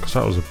difficulty level, because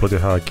that was a bloody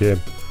hard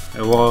game.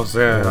 It was,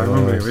 yeah. I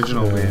remember the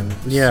original being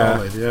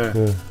solid, yeah.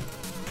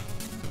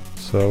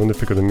 So I wonder if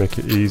they're going to make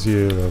it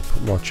easier or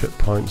put more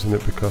checkpoints in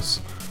it, because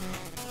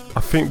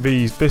I think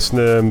this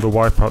name, the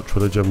Wipeout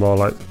Trilogy, are more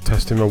like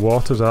testing the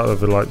waters out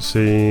of it, like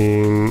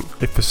seeing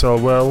if they sell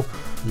well.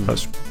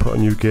 Let's put a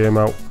new game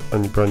out,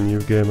 and a brand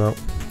new game out.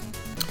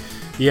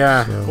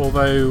 Yeah,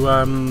 although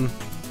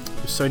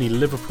Sony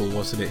Liverpool,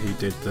 wasn't it, who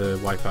did the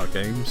Wipeout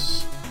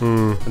games?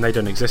 And they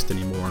don't exist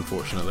anymore,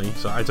 unfortunately.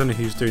 So I don't know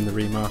who's doing the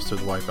remaster of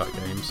the Wipeout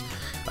games.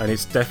 And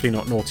it's definitely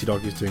not Naughty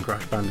Dog who's doing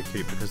Crash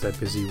Bandicoot, because they're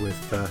busy with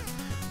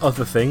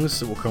other things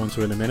that we'll come on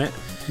to in a minute.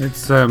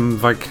 It's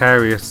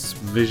Vicarious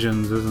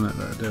Visions, isn't it,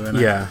 that are doing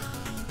it? Yeah.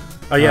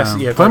 Oh, yes,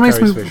 Vicarious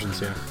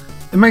Visions, yeah.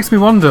 It makes me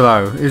wonder,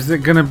 though, is it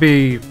going to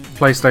be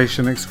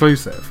PlayStation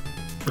exclusive?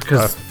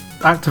 Because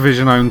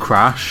Activision own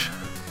Crash.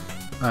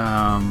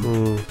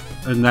 And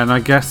then I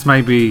guess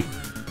maybe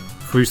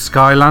through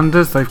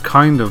Skylanders, they've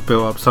kind of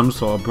built up some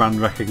sort of brand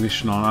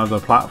recognition on other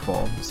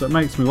platforms. So it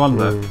makes me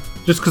wonder,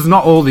 just because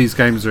not all these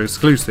games are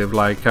exclusive,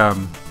 like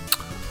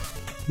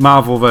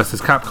Marvel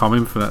vs. Capcom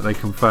Infinite, they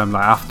confirmed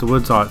that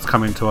afterwards, it's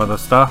coming to other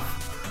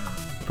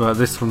stuff. But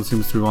this one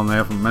seems to be one they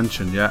haven't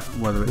mentioned yet,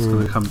 whether it's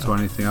going to come to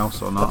anything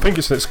else or not. I think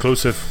it's an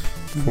exclusive,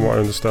 from what I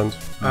understand.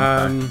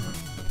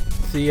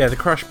 The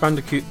Crash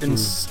Bandicoot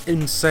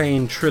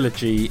Insane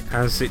Trilogy,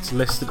 as it's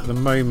listed at the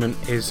moment,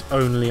 is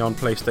only on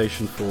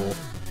PlayStation 4.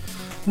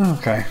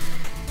 Okay.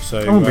 So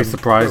I wouldn't be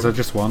surprised, I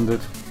just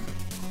wondered.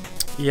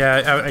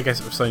 Yeah, I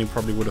guess Sony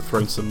probably would have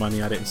thrown some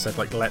money at it and said,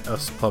 like, let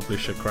us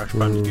publish a Crash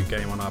Bandicoot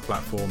game on our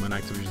platform, and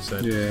Activision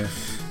said,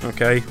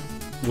 okay,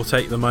 we'll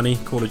take the money.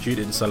 Call of Duty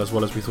didn't sell as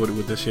well as we thought it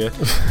would this year.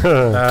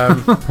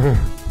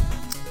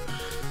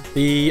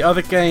 The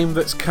other game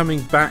that's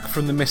coming back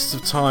from the mists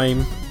of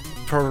time,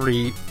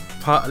 probably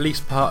at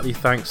least partly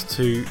thanks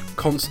to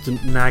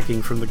constant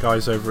nagging from the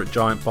guys over at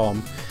Giant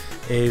Bomb,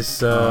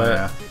 is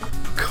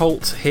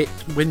cult hit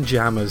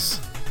Windjammers,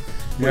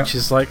 which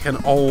is like an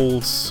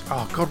old...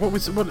 Oh, God, what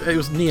was it? It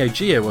was Neo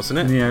Geo, wasn't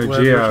it? Neo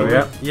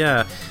Geo,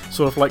 yeah.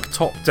 Sort of like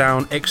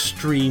top-down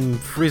extreme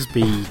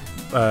Frisbee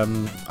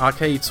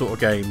arcade sort of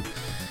game.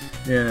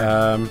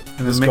 Yeah. And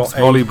then mixed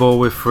volleyball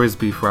with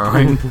Frisbee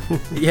throwing.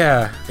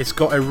 Yeah, it's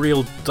got a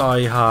real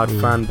die-hard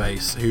fan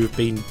base who've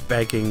been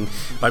begging,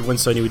 like when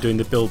Sony were doing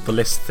the build the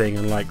list thing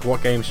and like,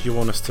 what games do you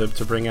want us to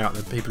bring out?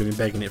 The people have been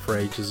begging it for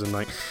ages, and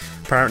like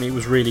apparently it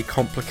was really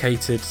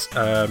complicated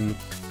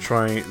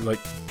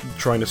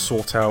trying to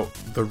sort out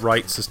the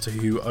rights as to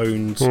who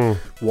owned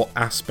what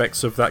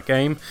aspects of that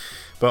game.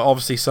 But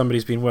obviously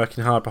somebody's been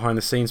working hard behind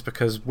the scenes,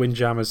 because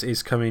Windjammers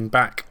is coming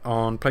back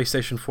on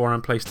PlayStation 4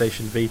 and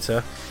PlayStation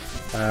Vita.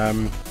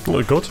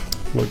 Look good.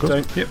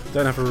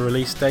 Don't have a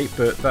release date,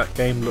 but that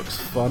game looks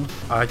fun.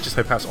 I just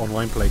hope it has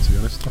online play, to be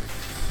honest.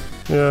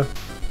 Yeah,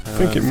 I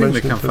think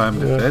they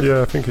confirmed it did.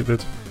 Yeah, I think it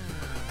did.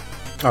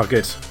 Oh,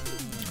 good.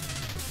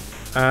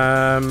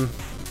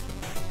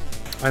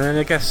 And then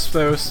I guess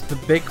there was the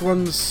big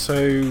ones.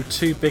 So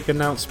 2 big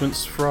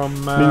announcements from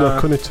Ni no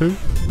Kuni 2.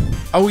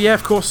 Oh yeah,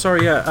 of course.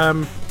 Sorry,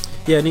 yeah.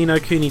 Ni no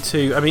Kuni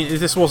 2. I mean,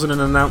 this wasn't an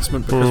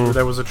announcement because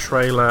there was a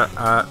trailer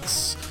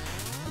at.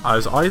 I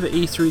was either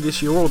E3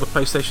 this year or the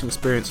PlayStation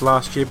Experience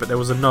last year, but there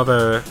was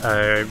another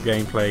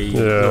gameplay,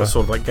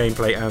 sort of like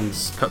gameplay and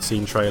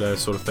cutscene trailer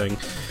sort of thing.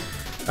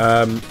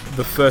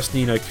 The first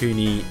Ni no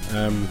Kuni,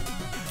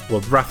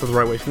 Wrath of the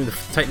White Witch.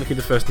 Technically,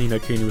 the first Ni no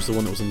Kuni was the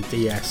one that was on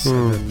DS,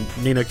 and then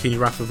Ni no Kuni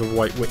Wrath of the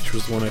White Witch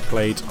was the one I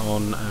played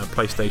on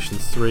PlayStation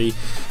 3,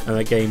 and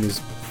that game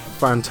is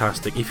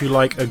fantastic. If you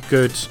like a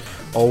good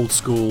old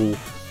school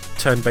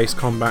turn-based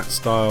combat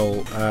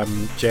style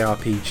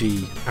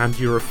JRPG and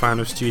you're a fan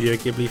of Studio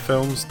Ghibli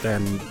films,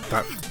 then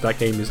that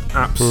game is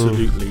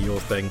absolutely your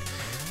thing.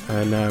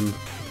 And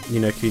Ni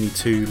no Kuni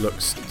 2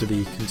 looks to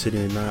be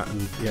continuing that,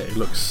 and yeah, it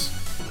looks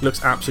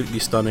absolutely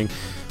stunning.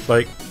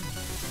 Like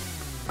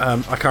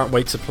I can't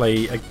wait to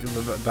play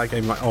that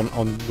game like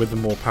on with the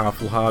more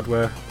powerful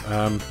hardware,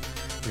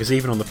 because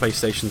even on the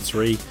PlayStation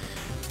 3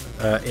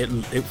 it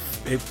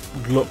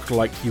looked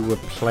like you were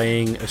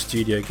playing a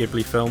Studio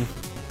Ghibli film,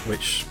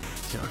 which,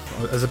 you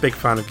know, as a big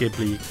fan of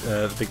Ghibli,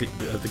 the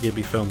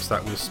Ghibli films,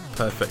 that was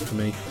perfect for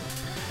me.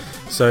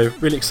 So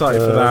really excited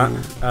for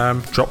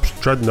that. Drops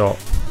Dreadnought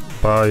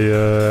by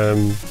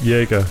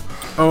Jaeger.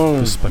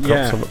 Oh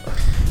yeah,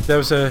 there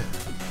was a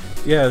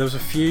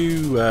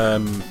few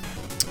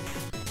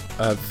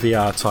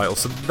VR titles.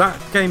 So that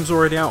game's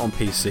already out on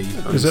PC.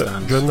 Is it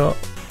Dreadnought?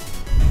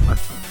 I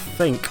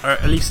think, or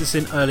at least it's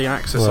in early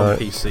access on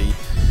PC.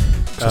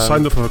 I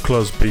signed up for a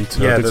closed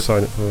beta. I did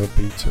sign up for a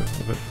beta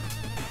of it.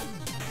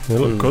 It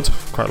looked good.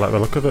 Quite like the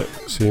look of it.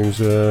 Seems.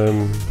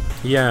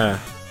 Yeah.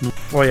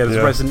 Oh yeah,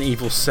 there's Resident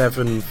Evil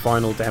 7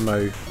 final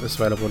demo that's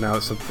available now,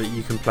 so that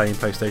you can play in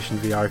PlayStation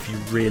VR if you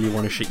really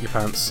want to shit your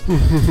pants.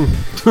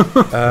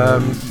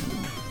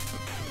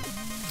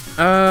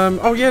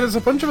 Oh yeah, there's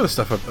a bunch of other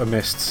stuff I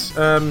missed.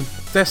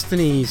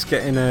 Destiny's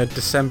getting a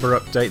December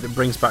update that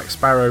brings back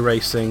Sparrow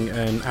Racing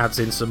and adds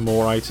in some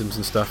more items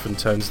and stuff, and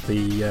turns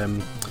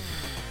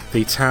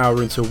the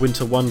tower into a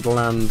winter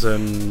wonderland,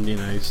 and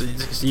it's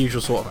the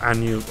usual sort of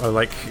annual,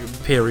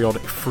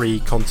 periodic free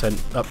content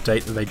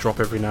update that they drop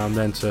every now and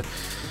then to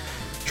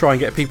try and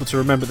get people to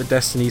remember that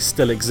Destiny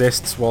still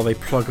exists while they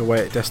plug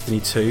away at Destiny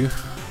 2.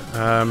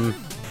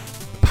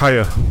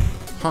 Pyre.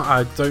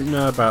 I don't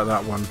know about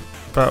that one.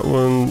 That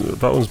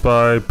one's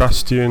by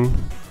Bastion,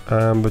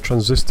 the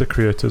Transistor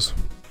creators,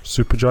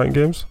 Supergiant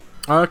Games.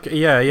 Okay,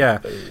 yeah.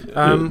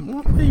 Are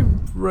they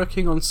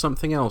working on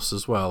something else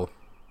as well?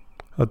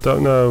 I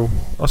don't know.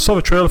 I saw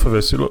the trailer for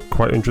this. It looked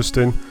quite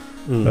interesting.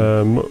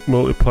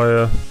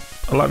 Multiplayer.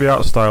 I like the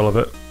art style of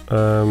it.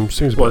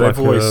 Seems well, they've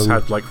always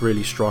had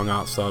really strong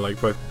art style, like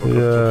both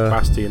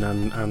Bastion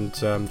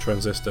and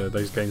Transistor.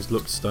 Those games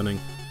looked stunning.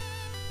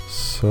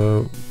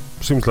 So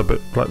seems a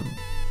bit like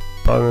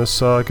Banner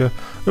Saga.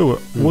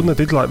 One I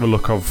did like the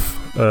look of.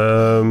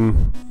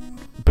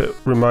 Bit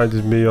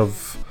reminded me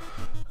of.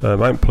 I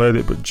haven't played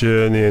it, but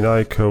Journey and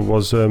Ico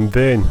was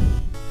Vane.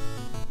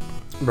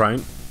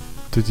 Right.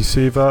 Did you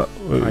see that?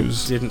 I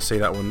didn't see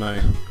that one,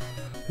 no.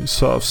 It's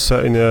sort of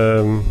set in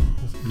a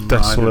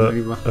desolate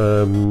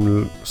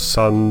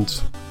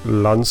sand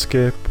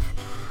landscape,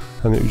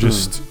 and it was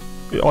just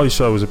all you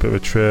saw was a bit of a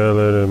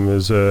trailer, and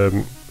there's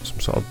some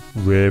sort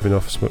of raven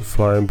off something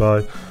flying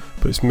by,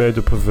 but it's made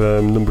up of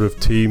a number of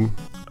Team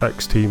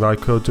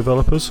iCode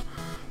developers,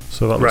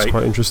 so that looks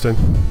quite interesting.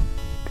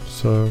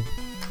 So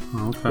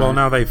okay. Well,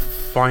 now they've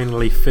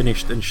finally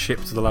finished and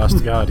shipped The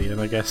Last Guardian,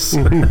 I guess.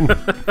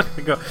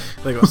 they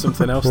got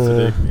something else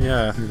to do.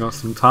 Yeah, they've got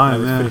some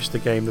time. They've finished the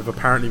game they've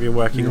apparently been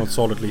working on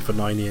solidly for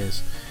 9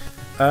 years.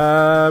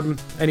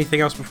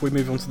 Anything else before we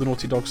move on to the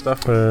Naughty Dog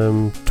stuff?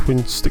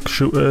 Twin stick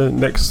shooter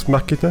Nex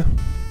Machina.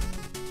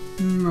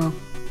 No.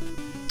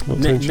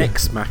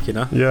 Nex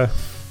Machina. Yeah.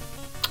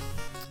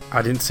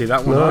 I didn't see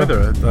that one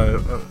either.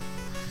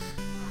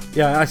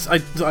 Yeah,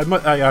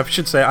 I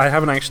should say I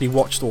haven't actually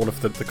watched all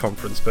of the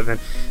conference, but then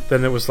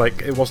it was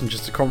it wasn't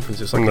just a conference;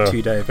 it's like a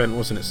 2-day event,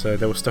 wasn't it? So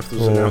there was stuff that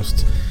was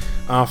announced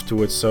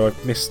afterwards. So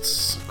I've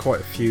missed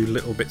quite a few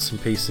little bits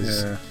and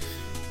pieces. Yeah.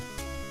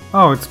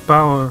 Oh, it's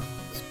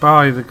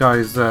by the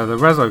guys, the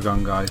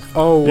Resogun guys.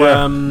 Oh,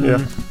 yeah.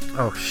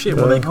 Oh shit!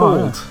 What are they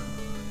called?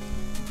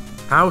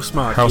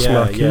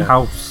 Housemarque.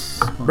 Yeah.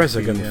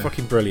 Resogun,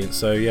 fucking brilliant.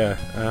 So yeah.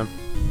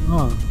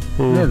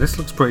 Yeah, this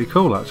looks pretty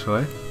cool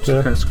actually. Just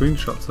looking at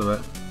screenshots of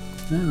it.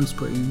 Yeah, it looks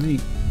pretty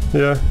neat.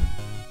 Yeah.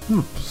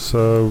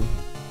 So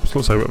it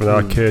looks like a bit of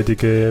an arcadey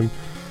game.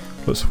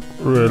 Looks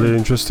really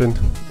interesting.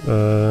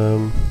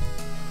 In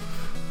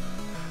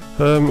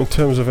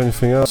terms of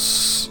anything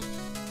else,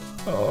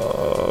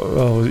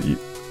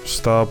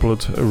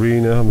 Starblood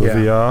Arena on the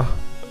VR.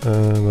 I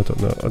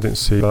don't know. I didn't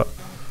see that.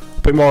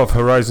 A bit more of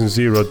Horizon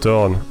Zero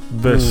Dawn.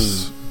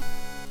 This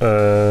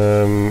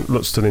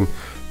looks stunning.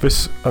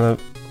 This. I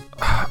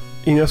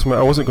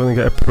wasn't going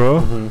to get a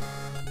Pro,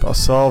 but I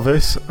saw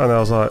this and I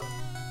was like,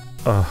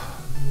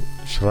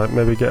 shall I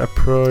maybe get a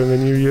Pro in the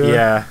new year?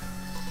 Yeah.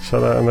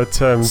 Shall I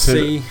attempt?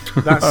 See,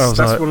 that's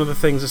one of the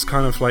things that's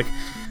kind of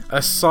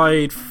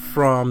aside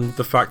from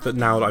the fact that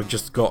now I've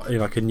just got a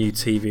new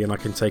TV and I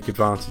can take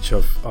advantage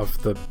of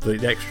the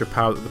extra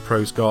power that the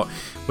Pro's got,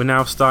 we're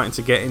now starting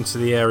to get into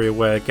the area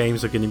where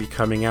games are going to be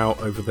coming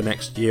out over the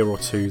next year or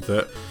two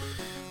that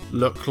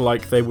look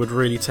like they would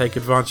really take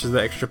advantage of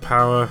the extra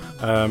power.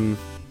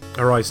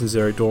 Horizon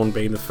Zero Dawn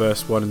being the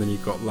first one, and then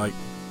you've got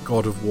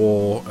God of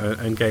War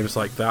and games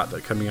like that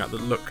are coming out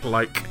that look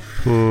like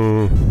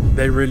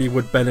they really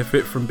would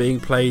benefit from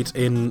being played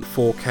in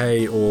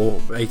 4K or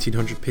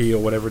 1800p or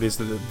whatever it is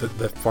that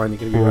they're finally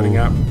going to be running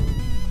at.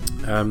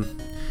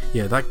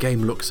 Yeah, that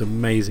game looks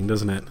amazing,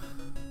 doesn't it?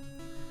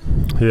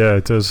 Yeah,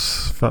 it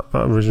does. That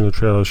original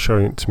trailer, I was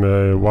showing it to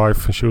my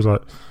wife, and she was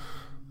like,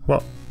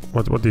 What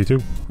do you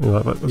do?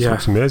 That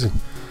looks amazing.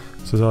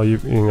 Says,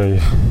 she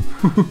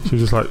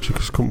was just she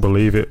just couldn't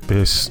believe it.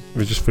 We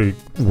just the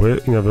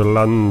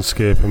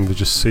landscape and the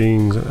just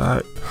scenes.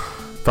 That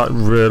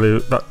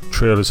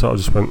trailer sort of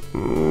just went,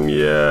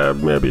 yeah,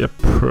 maybe a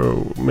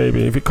Pro,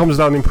 maybe if it comes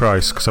down in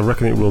price, because I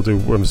reckon it will do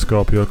when the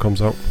Scorpio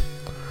comes out.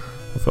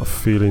 I've got a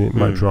feeling it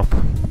might drop.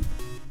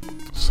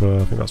 So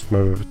I think that's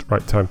maybe the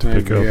right time to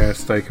pick up. Yeah,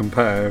 stay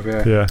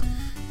competitive.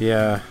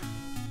 Yeah.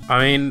 I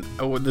mean,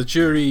 the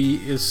jury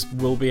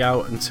will be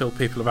out until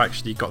people have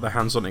actually got their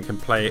hands on it and can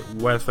play it,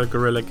 whether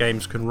Guerrilla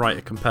Games can write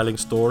a compelling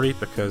story,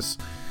 because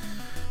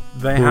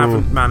they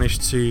haven't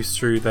managed to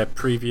through their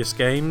previous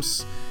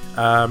games.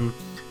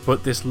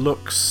 But this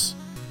looks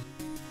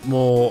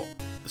more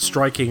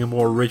striking and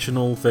more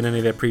original than any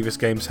of their previous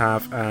games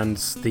have, and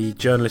the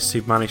journalists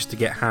who've managed to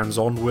get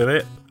hands-on with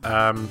it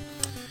have,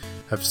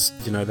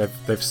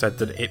 they've said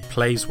that it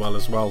plays well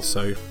as well.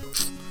 So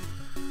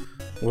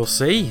we'll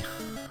see,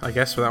 I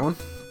guess, for that one.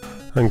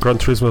 And Gran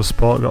Turismo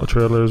Sport got a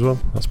trailer as well.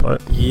 That's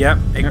about it. Yep,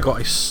 it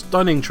got a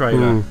stunning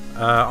trailer.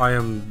 I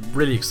am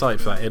really excited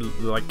for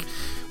that.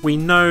 We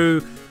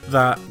know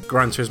that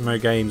Gran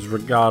Turismo games,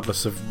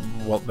 regardless of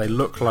what they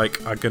look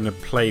like, are going to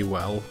play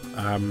well.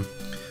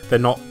 They're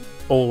not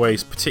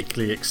always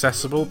particularly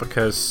accessible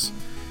because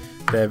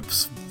they're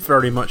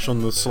very much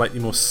on the slightly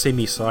more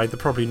simmy side. They're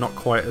probably not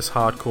quite as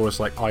hardcore as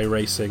like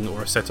iRacing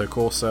or Assetto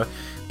Corsa,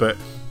 but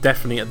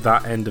definitely at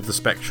that end of the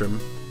spectrum.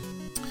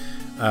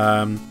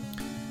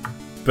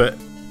 But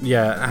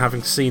yeah,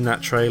 having seen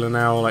that trailer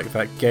now, like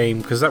that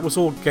game, because that was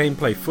all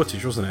gameplay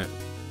footage, wasn't it?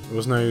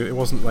 It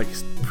wasn't like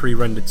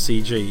pre-rendered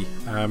CG,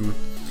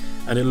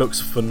 and it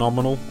looks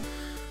phenomenal.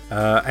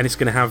 And it's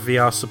going to have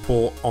VR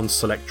support on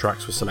select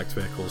tracks with select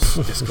vehicles.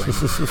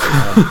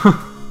 Disclaimer.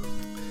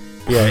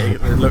 Yeah,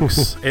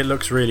 it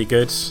looks really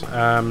good,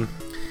 and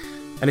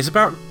it's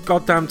about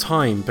goddamn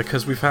time,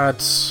 because we've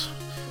had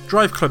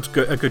Drive Club's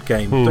a good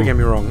game. Don't get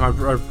me wrong,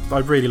 I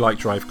really like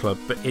Drive Club,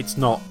 but it's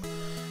not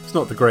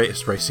the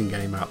greatest racing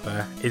game out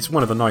there. It's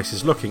one of the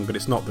nicest looking, but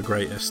it's not the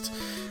greatest.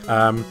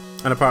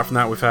 And apart from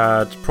that, we've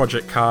had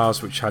Project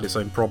Cars, which had its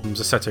own problems.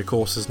 Assetto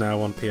Corsa's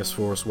now on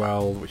PS4 as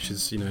well, which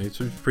is, it's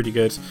pretty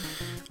good.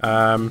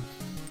 But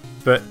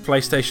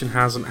PlayStation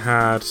hasn't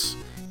had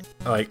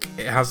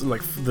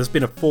there's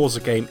been a Forza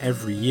game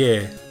every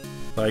year.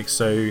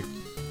 So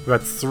we've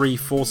had 3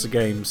 Forza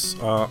games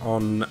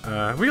on.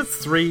 We got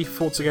 3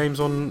 Forza games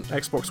on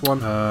Xbox One.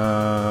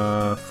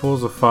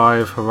 Forza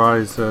 5,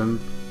 Horizon,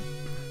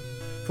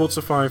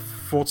 Forza 5,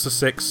 Forza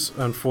 6,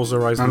 and Forza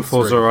Horizon 3. And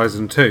Forza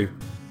Horizon 2.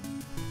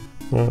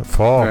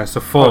 4. Yeah, so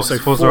 4. So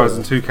Forza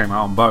Horizon 2 came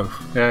out on both.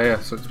 Yeah,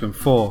 so it's been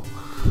 4.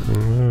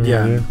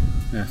 Yeah,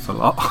 it's a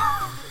lot.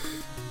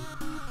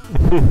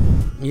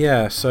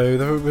 Yeah, so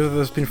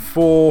there's been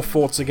 4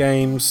 Forza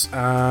games,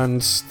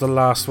 and the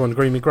last one,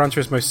 Gran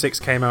Turismo 6,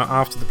 came out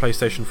after the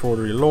PlayStation 4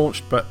 already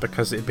launched, but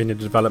because it had been in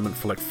development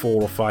for like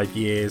 4 or 5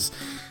 years,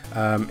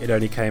 it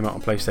only came out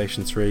on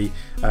PlayStation 3,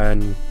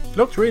 and it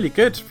looked really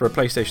good for a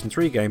PlayStation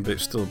 3 game, but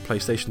it's still a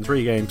PlayStation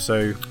 3 game,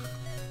 so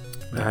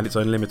it had its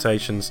own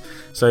limitations.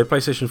 So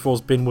PlayStation 4's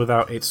been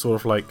without its sort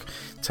of like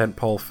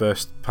tentpole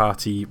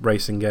first-party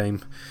racing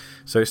game.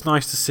 So it's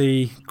nice to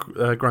see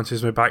Gran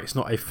Turismo back. It's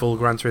not a full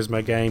Gran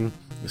Turismo game.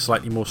 It's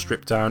slightly more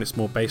stripped down. It's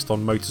more based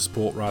on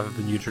motorsport rather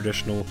than your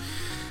traditional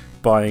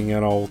buying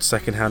an old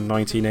second-hand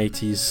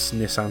 1980s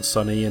Nissan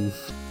Sunny and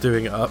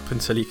doing it up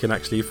until you can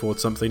actually afford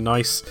something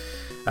nice.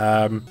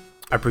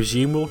 I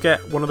presume we'll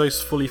get one of those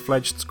fully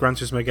fledged Gran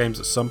Turismo games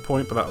at some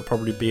point, but that'll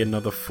probably be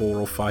another 4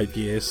 or 5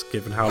 years,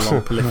 given how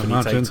long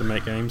Polyphony takes to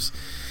make games.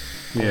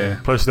 Yeah.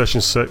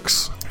 PlayStation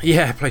 6.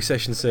 Yeah,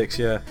 PlayStation 6,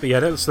 yeah. But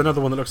yeah, that's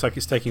another one that looks like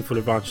it's taking full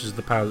advantage of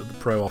the power that the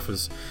Pro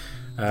offers.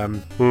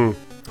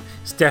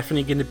 It's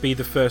definitely going to be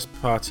the first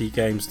party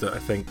games that I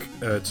think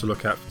to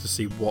look at to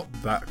see what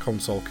that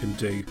console can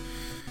do.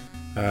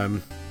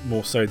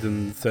 More so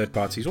than third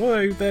parties,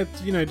 although they're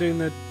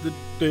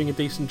doing a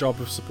decent job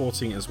of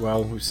supporting it as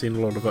well. We've seen a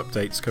lot of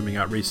updates coming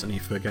out recently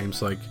for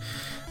games like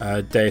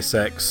Deus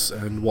Ex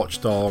and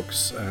Watch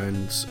Dogs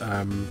and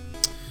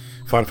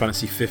Final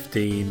Fantasy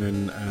 15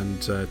 and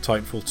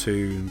Titanfall 2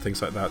 and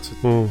things like that.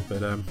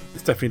 But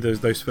it's definitely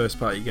those first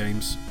party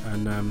games,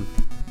 and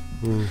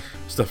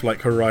stuff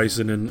like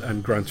Horizon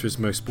and Gran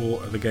Turismo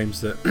Sport are the games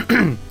that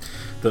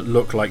that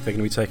look like they're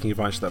going to be taking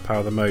advantage of that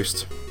power the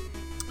most.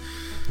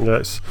 Yeah,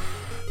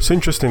 it's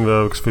interesting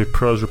though, because the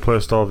Pros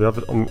replaced all the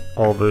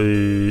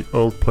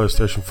old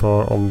PlayStation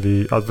 4 on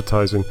the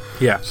advertising.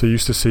 Yeah. So you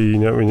used to see,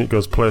 when it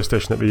goes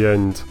PlayStation at the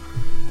end,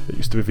 it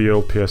used to be the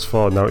old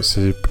PS4. Now it's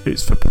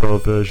the Pro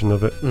version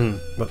of it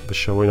that they're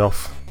showing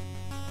off.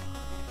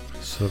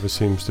 So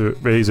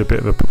there is a bit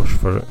of a push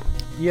for it.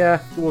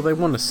 Yeah. Well, they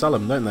want to sell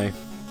them, don't they?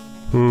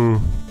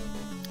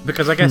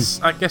 Because I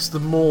guess the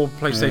more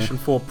PlayStation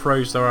 4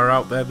 Pros there are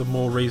out there, the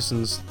more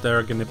reasons there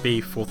are going to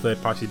be for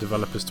third-party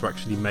developers to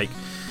actually make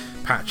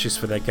patches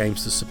for their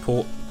games to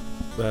support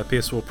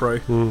PS4 Pro.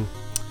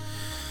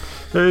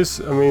 It is.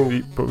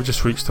 But we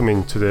just reached.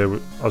 Today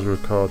as we're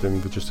recording,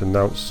 they just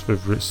announced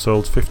we've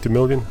sold 50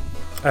 million.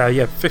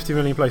 50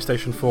 million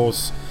PlayStation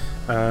 4s.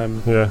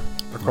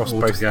 Across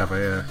both.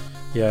 Altogether,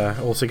 yeah,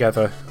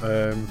 altogether,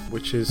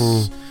 which is.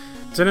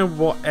 I don't know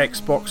what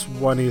Xbox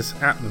One is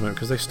at the moment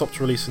because they stopped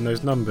releasing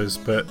those numbers,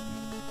 but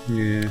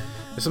it's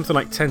something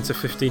like 10 to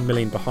 15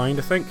 million behind,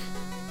 I think.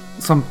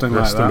 Something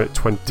like that. Estimate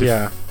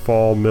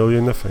 24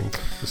 million, I think.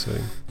 The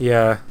same.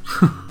 Yeah.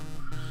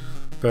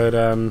 But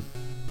the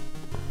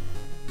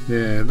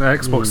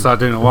Xbox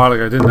started doing it a while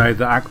ago, didn't they?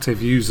 The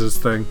active users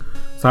thing.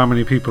 So how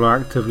many people are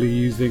actively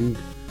using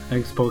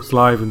Xbox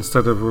Live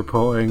instead of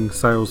reporting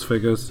sales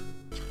figures?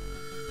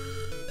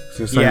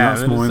 So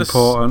that's more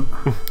important.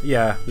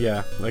 Yeah,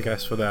 I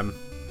guess for them.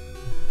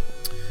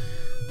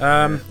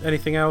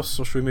 Anything else,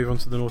 or should we move on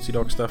to the Naughty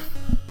Dog stuff?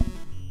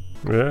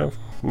 Yeah,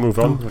 move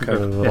on. Okay.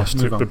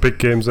 The big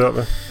games out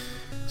there.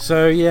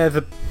 So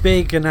the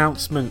big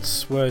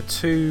announcements were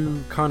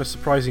 2 kind of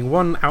surprising.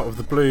 One out of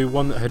the blue,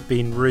 one that had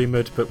been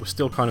rumoured but was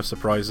still kind of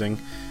surprising.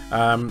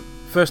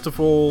 First of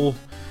all,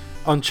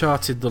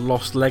 Uncharted: The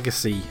Lost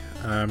Legacy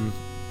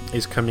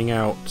is coming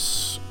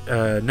out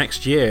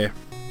next year.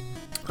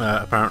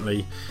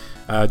 Apparently,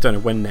 I don't know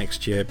when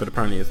next year, but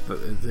apparently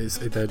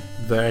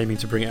they're aiming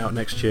to bring it out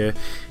next year.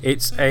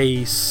 It's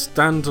a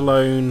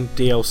standalone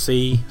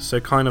DLC,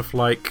 so kind of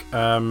like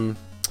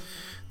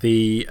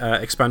the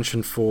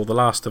expansion for The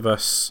Last of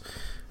Us,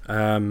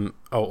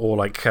 or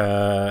like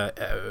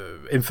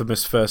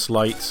Infamous First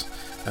Light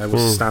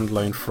was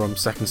standalone from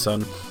Second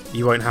Son.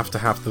 You won't have to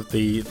have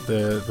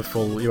the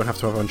full. You won't have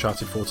to have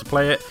Uncharted 4 to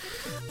play it.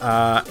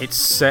 It's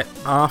set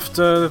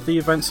after the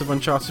events of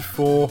Uncharted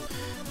 4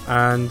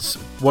 and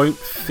won't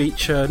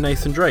feature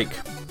Nathan Drake,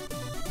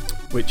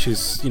 which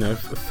is, a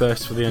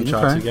first for the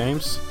Uncharted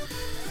games.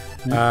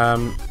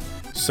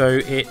 So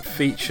it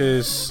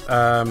features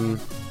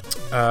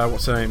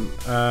what's her name?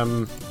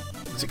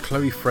 Is it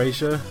Chloe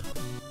Fraser?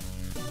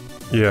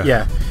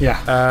 Yeah.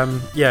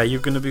 You're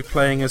going to be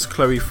playing as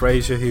Chloe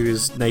Fraser, who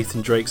is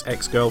Nathan Drake's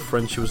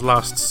ex-girlfriend. She was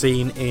last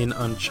seen in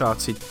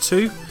Uncharted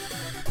 2.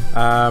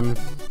 And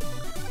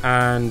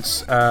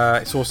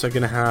it's also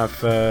going to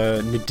have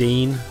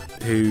Nadine,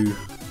 who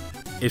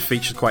is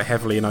featured quite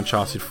heavily in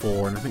Uncharted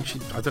 4, and I think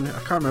I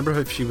can't remember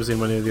if she was in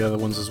one of the other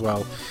ones as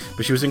well,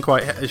 but she was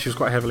quite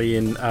heavily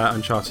in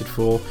Uncharted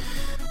 4.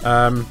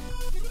 I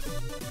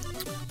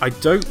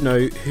don't know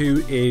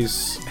who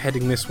is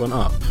heading this one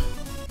up.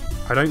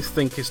 I don't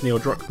think it's Neil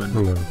Druckmann.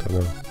 No, I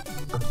don't know.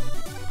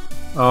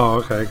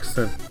 Oh, okay, because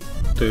they're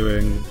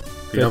doing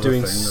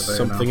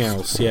something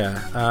else,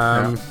 yeah.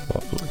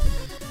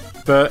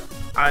 But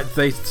I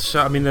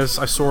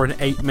saw an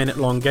 8-minute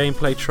long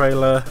gameplay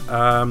trailer.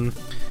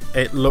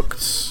 It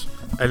looked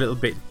a little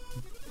bit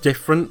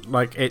different.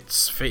 Like it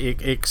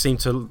seemed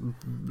to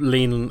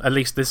lean, at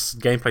least this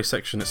gameplay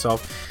section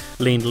itself,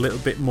 leaned a little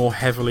bit more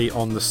heavily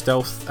on the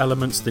stealth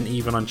elements than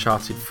even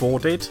Uncharted 4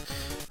 did.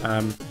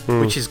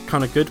 Which is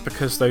kind of good,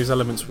 because those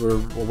elements were a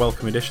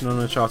welcome addition on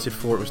Uncharted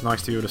 4. It was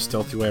nice to be able to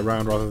stealth your way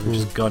around rather than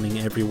just gunning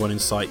everyone in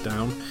sight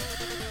down.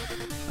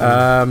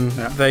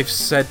 They've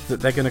said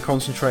that they're going to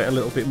concentrate a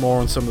little bit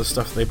more on some of the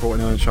stuff they brought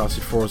in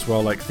Uncharted 4 as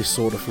well, like this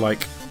sort of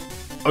like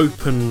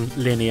open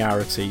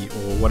linearity,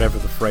 or whatever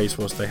the phrase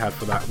was they had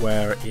for that,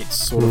 where it's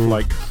sort of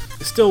like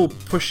it's still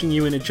pushing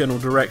you in a general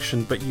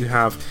direction, but you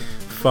have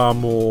far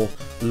more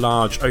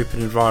large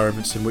open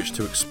environments in which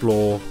to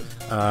explore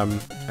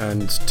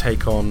and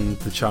take on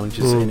the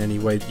challenges in any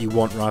way that you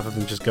want, rather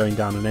than just going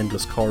down an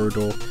endless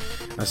corridor,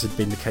 as had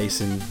been the case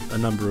in a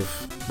number of,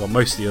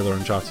 most of the other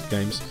Uncharted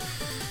games.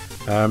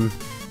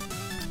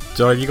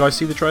 Did you guys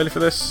see the trailer for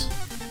this?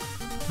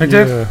 I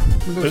did.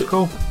 It looks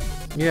cool.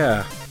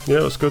 Yeah, it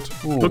looks good.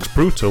 Looks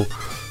brutal.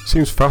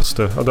 Seems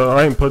faster.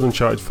 I ain't played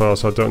Uncharted 4,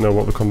 so I don't know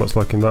what the combat's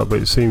like in that,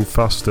 but it seemed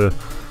faster,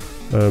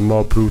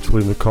 more brutal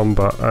in the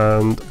combat,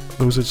 and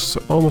there was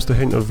almost a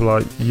hint of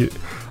like, I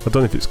don't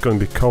know if it's going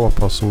to be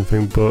co-op or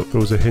something, but there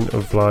was a hint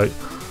of like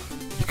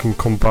you can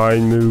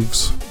combine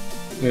moves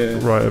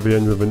right at the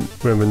end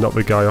when we knock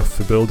the guy off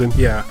the building.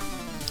 Yeah.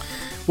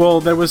 Well,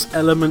 there was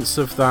elements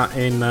of that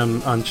in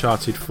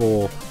Uncharted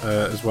 4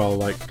 as well,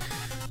 like,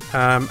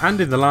 and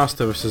in The Last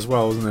of Us as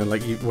well, wasn't there?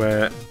 Like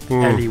where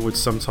Ellie would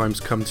sometimes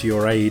come to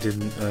your aid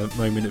in a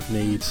moment of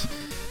need,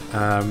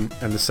 and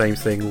the same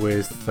thing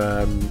with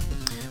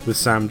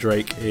Sam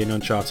Drake in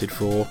Uncharted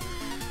 4.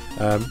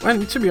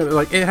 And to be honest,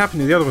 like, it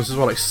happened in the other ones as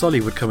well. Like Sully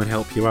would come and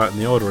help you out in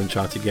the older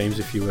Uncharted games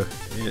if you were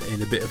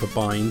in a bit of a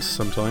bind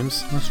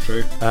sometimes. That's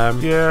true.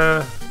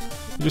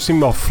 It just seemed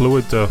more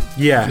fluid though.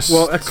 Yeah.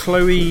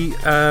 Chloe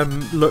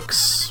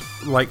looks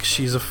like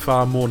she's a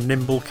far more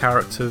nimble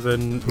character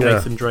than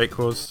Nathan Drake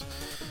was.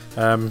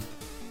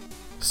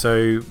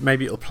 So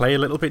maybe it'll play a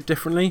little bit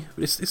differently.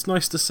 It's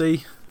nice to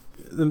see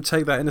them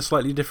take that in a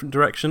slightly different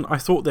direction. I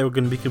thought they were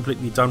going to be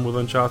completely done with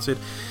Uncharted.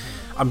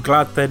 I'm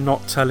glad they're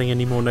not telling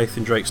any more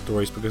Nathan Drake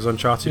stories, because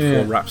Uncharted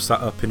 4 wraps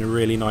that up in a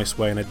really nice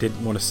way, and I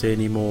didn't want to see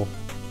any more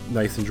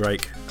Nathan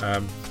Drake.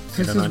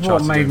 This is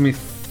what made me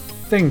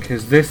think,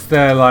 is this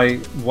their like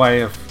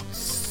way of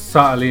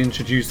subtly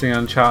introducing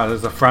Uncharted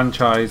as a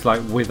franchise, like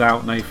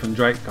without Nathan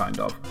Drake, kind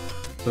of?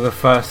 So the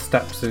first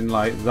steps in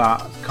like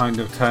that, kind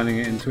of turning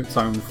it into its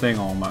own thing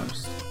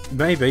almost.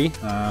 Maybe.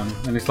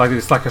 And it's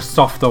like a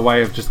softer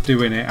way of just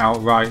doing it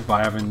outright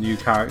by having new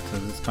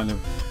characters. It's kind of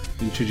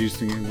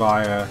introducing it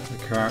via a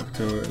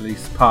character we're at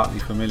least partly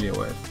familiar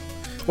with.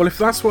 Well, if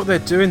that's what they're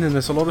doing, then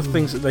there's a lot of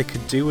things that they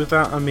could do with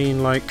that. I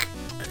mean, like,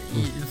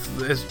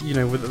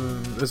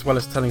 as well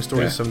as telling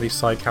stories of some of these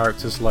side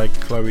characters like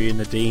Chloe and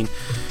Nadine,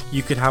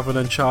 you could have an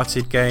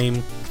Uncharted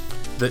game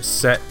that's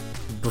set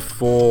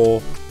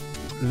before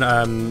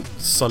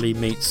Sully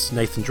meets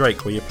Nathan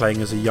Drake, where you're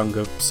playing as a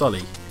younger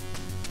Sully.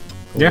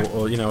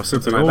 Or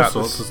something like that.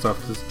 All sorts of stuff.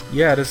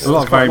 There's a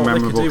lot of very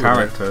memorable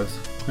characters.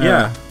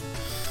 Yeah.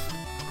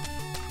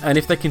 And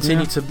if they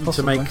continue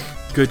to make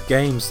good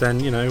games,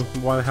 then,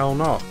 why the hell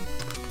not?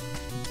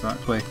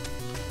 Exactly.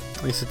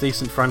 It's a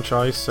decent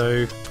franchise,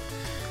 so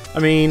I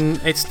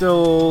mean, it's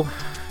still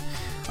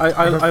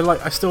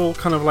I still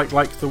kind of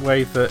like the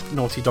way that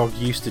Naughty Dog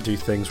used to do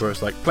things, where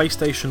it's like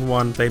PlayStation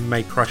 1 they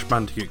made Crash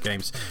Bandicoot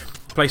games,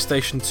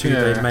 PlayStation 2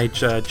 they made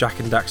Jak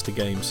and Daxter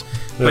games,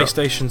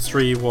 PlayStation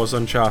 3 was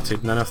Uncharted,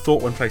 and then I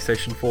thought when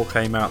PlayStation 4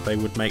 came out they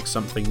would make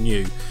something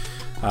new.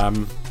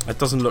 It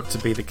doesn't look to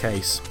be the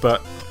case,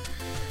 but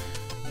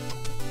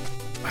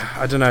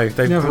I don't know.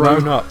 They've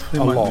grown up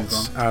a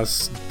lot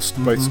as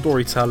both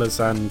storytellers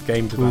and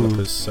game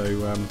developers, so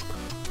I'm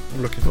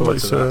looking forward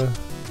to that.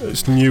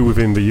 It's new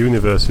within the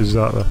universes,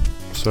 aren't there?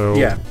 So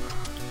yeah.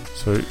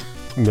 So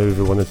maybe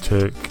they want to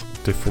take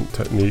different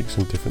techniques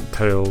and different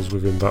tales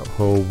within that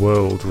whole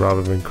world,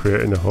 rather than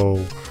creating a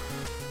whole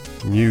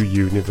new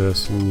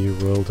universe and new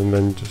world, and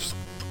then just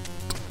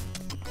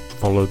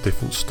follow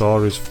different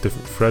stories for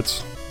different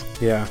threads.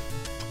 Yeah.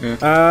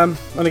 And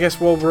I guess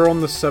while we're on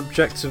the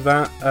subject of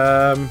that,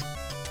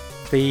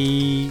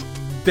 the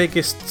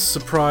biggest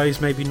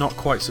surprise, maybe not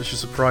quite such a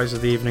surprise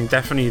of the evening,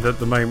 definitely at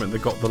the moment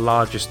that got the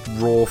largest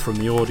roar from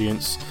the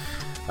audience,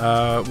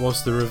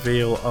 was the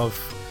reveal of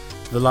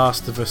The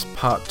Last of Us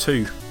Part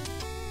 2.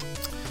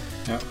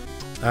 Yeah.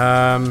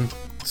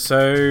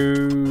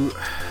 So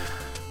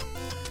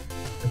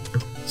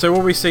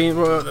what we see,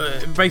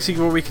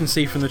 basically what we can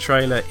see from the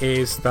trailer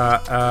is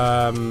that,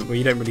 well,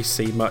 you don't really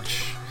see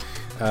much,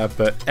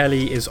 but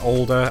Ellie is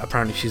older.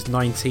 Apparently she's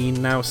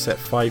 19 now, set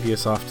 5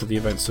 years after the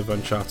events of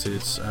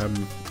Uncharted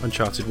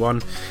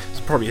 1.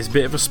 It's a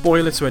bit of a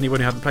spoiler to anyone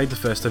who hadn't played the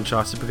first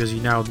Uncharted, because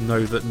you now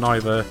know that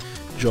neither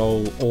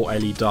Joel or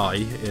Ellie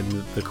die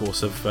in the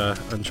course of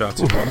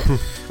Uncharted 1.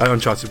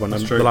 Uncharted 1,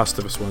 The Last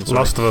of Us 1. Sorry.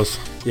 Last of Us.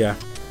 Yeah.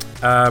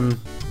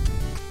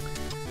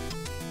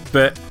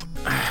 But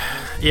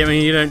yeah, I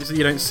mean, you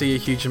don't see a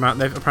huge amount.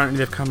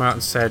 They've come out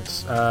and said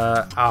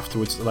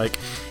afterwards, like,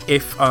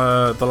 if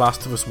The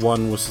Last of Us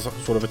 1 was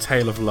sort of a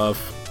tale of love,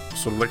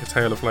 sort of like a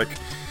tale of like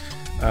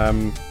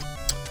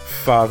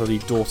fatherly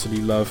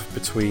daughterly love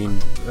between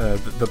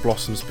the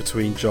blossoms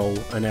between Joel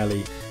and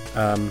Ellie.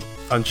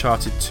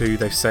 Uncharted 2,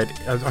 they've said,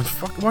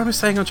 why am I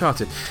saying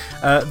Uncharted?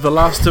 The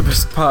Last of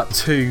Us Part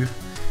 2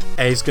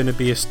 is going to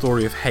be a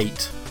story of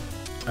hate.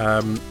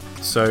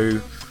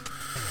 So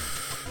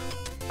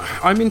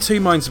I'm in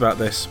two minds about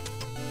this.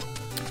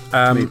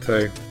 Me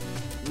too.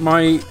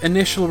 My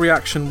initial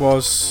reaction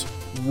was,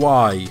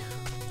 why?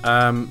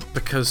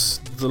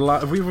 Because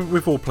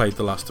we've all played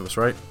The Last of Us,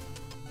 right?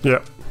 Yeah.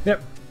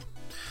 Yep.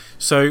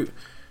 So,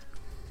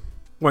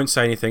 won't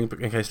say anything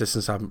in case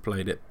listeners haven't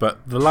played it, but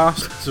The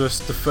Last of Us,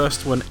 the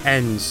first one,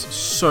 ends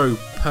so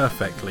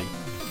perfectly.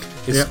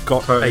 It's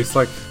got a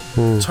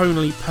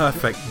tonally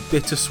perfect,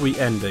 bittersweet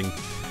ending.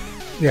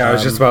 Yeah, I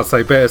was just about to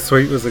say,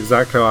 bittersweet was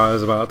exactly what I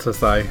was about to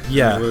say.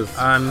 Yeah, it was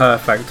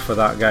perfect for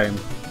that game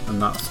and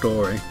that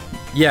story.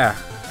 Yeah,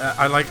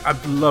 I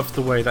loved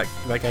the way that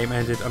game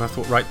ended, and I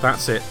thought, right,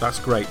 that's it, that's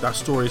great, that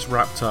story is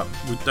wrapped up.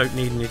 We don't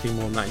need anything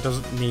more than that. It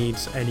doesn't need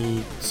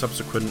any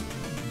subsequent,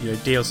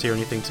 DLC or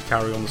anything to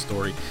carry on the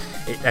story.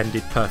 It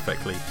ended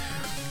perfectly.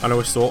 And I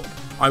always thought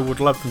I would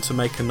love them to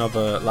make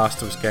another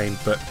Last of Us game,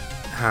 but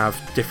have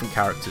different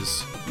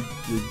characters.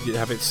 You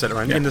have it set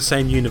around in the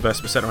same universe,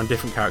 but set around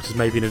different characters,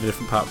 maybe in a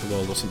different part of the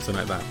world or something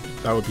like that.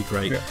 That would be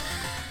great. Yeah.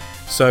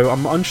 So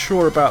I'm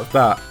unsure about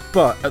that,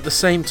 but at the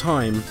same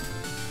time,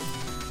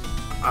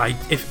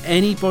 if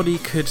anybody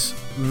could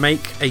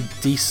make a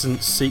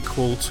decent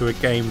sequel to a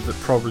game that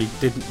probably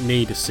didn't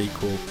need a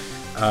sequel,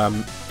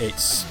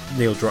 it's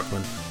Neil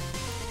Druckmann.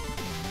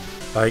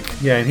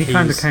 And he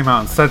kind of came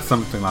out and said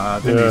something like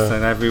that, didn't he?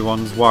 Said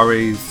everyone's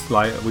worries,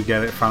 like, we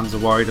get it, fans are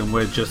worried and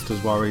we're just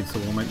as worried, so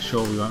we'll make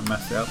sure we won't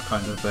mess it up,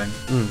 kind of thing.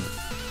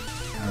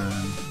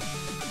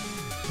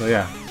 So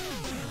yeah.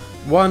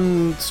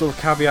 One sort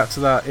of caveat to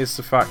that is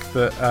the fact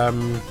that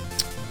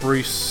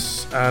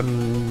Bruce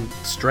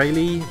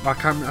Straley, I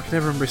can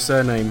never remember his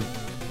surname.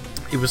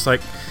 It was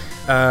like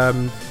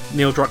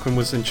Neil Druckmann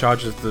was in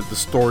charge of the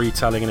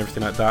storytelling and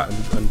everything like that,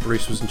 and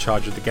Bruce was in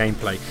charge of the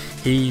gameplay.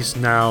 He's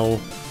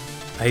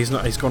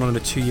gone on a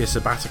 2-year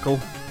sabbatical,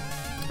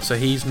 so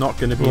he's not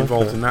going to be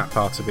involved in that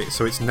part of it.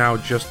 So it's now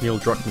just Neil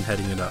Druckmann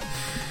heading it up.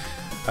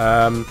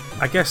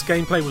 I guess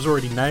gameplay was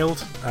already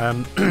nailed.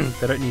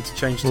 They don't need to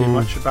change too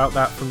much about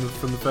that from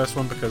the first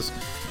one, because,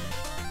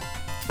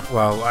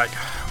 well,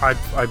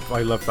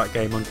 I love that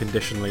game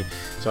unconditionally,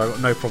 so I've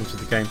got no problems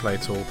with the gameplay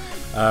at all.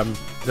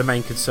 The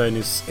main concern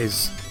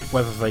is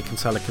whether they can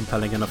tell a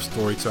compelling enough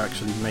story to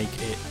actually make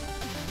it,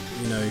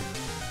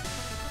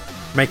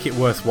 make it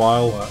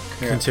worthwhile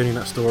continuing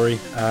that story.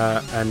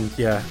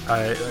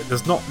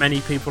 There's not many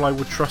people I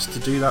would trust to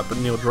do that, but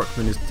Neil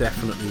Druckmann is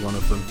definitely one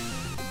of them.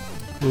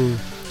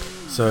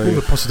 So on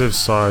the positive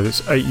side,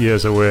 it's 8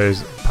 years away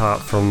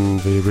apart from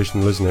the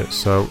original, isn't it?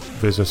 So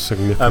there's a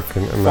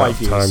significant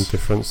amount of time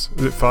difference.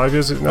 Is it 5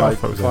 years?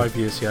 5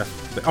 years, yeah.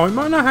 Oh,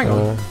 no, hang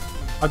on.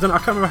 I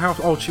can't remember how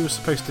old she was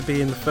supposed to be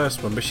in the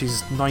first one, but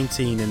she's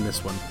 19 in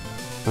this one.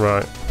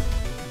 Right.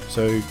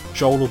 So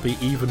Joel will be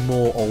even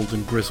more old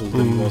and grizzled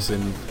than he was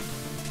in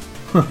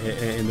the first one.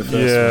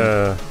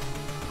 Yeah.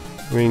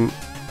 I mean,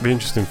 the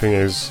interesting thing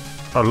is,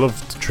 I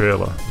loved the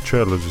trailer. The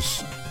trailer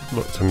just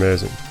looked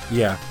amazing.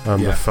 Yeah.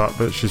 And the fact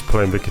that she's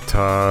playing the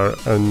guitar,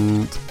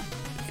 and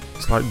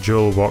it's like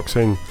Joel walks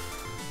in.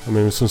 I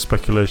mean, there's some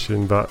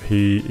speculation that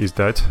he is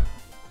dead.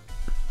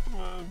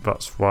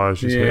 That's why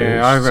she's here.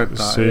 Yeah, I read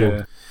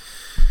that.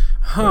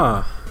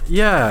 Huh.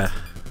 Yeah.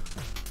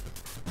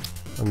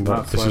 and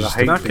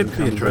that could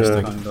be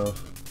interesting. Kind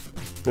of.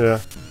 Yeah.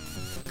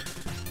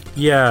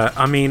 Yeah,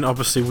 I mean,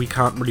 obviously we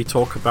can't really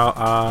talk about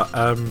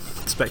our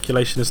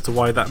speculation as to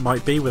why that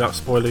might be without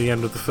spoiling the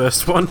end of the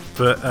first one,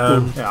 but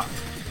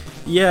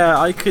yeah,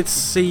 I could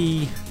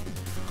see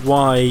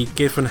why,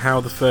 given how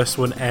the first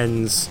one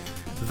ends,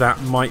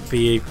 that might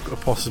be a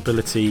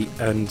possibility,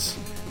 and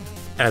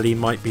Ellie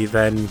might be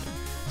then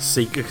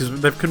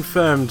because they've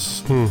confirmed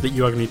that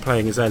you are going to be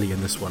playing as Ellie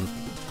in this one.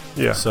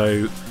 Yeah.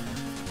 So,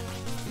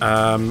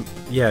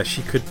 yeah,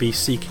 she could be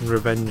seeking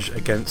revenge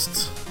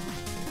against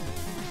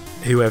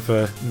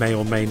whoever may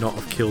or may not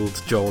have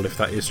killed Joel, if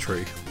that is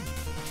true.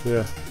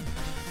 Yeah.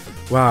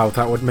 Wow,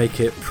 that would make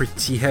it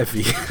pretty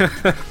heavy.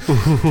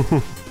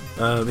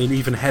 I mean,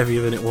 even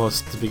heavier than it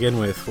was to begin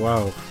with.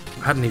 Wow,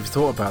 I hadn't even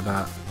thought about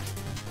that.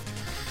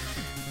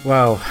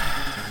 Well,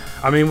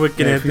 I mean, we're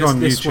gonna. If you're on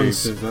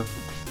YouTube, there's a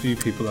few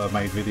people that have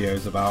made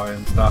videos about it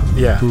and stuff.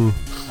 Yeah.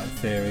 Like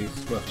theories,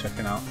 worth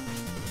checking out.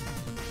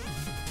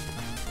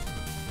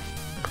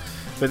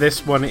 But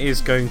this one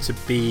is going to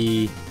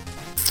be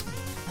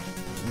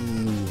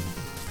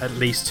at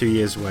least 2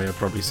 years away, I'd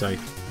probably say.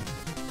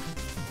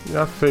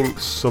 Yeah, I think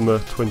summer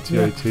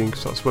 2018,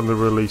 because that's when they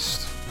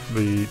released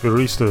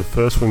the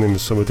first one in the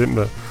summer, didn't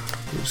they?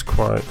 It was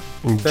quite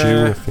in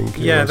June, I think.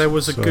 There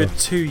was a good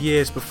 2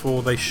 years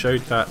before they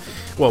showed that.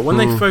 Well, when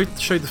they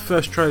showed the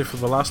first trailer for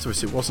The Last of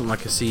Us, it wasn't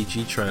like a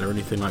CG trailer or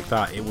anything like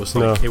that. It was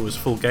like it was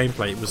full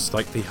gameplay. It was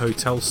like the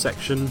hotel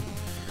section,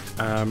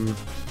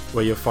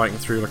 where you're fighting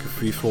through like a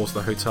few floors of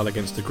the hotel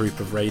against a group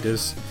of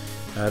raiders.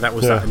 That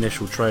was that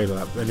initial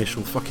trailer, that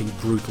initial fucking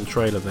brutal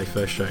trailer they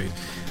first showed.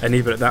 And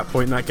even at that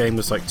point, that game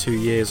was like 2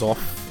 years off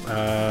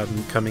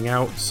coming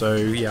out. So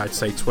yeah, I'd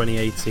say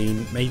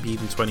 2018, maybe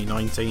even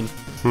 2019.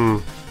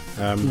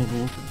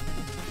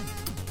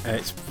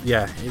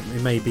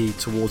 It may be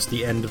towards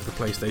the end of the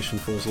PlayStation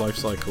 4's life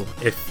cycle,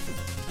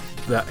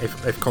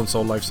 if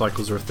console life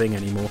cycles are a thing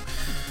anymore.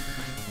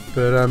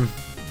 But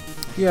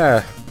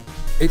yeah,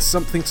 it's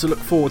something to look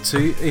forward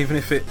to, even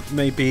if it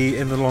may be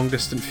in the long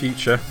distant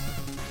future.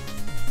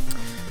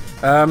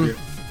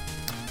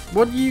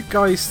 What do you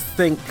guys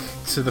think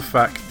to the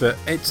fact that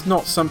it's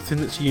not something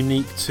that's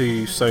unique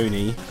to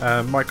Sony?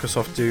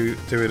 Microsoft do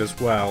it as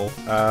well,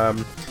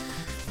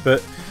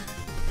 but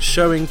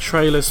showing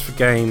trailers for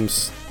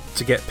games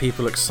to get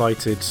people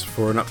excited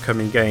for an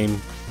upcoming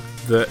game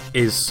that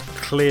is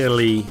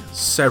clearly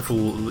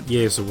several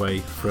years away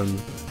from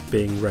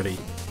being ready.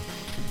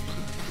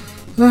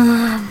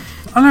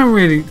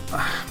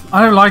 I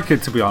don't like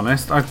it, to be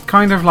honest. I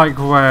kind of like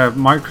where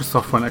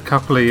Microsoft went a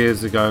couple of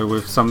years ago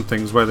with some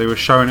things where they were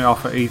showing it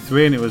off at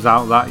E3 and it was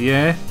out that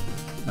year.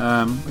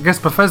 I guess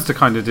Bethesda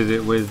kind of did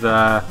it with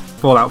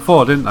Fallout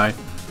 4, didn't they?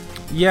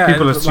 Yeah.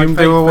 People assumed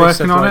they were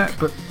working on it,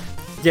 but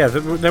yeah,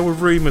 there were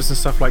rumours and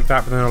stuff like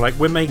that, but they were like,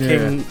 we're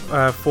making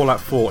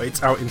Fallout 4,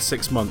 it's out in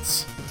 6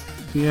 months.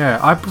 Yeah,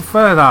 I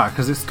prefer that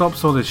because it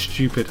stops all this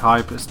stupid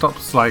hype. It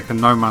stops like a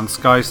No Man's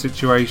Sky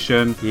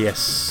situation.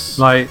 Yes.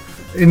 Like,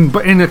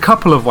 in a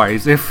couple of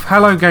ways, if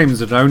Hello Games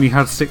had only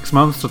had 6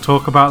 months to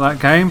talk about that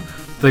game,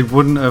 they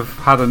wouldn't have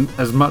had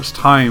as much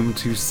time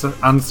to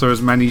answer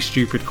as many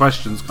stupid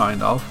questions,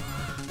 kind of,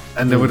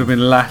 and there would have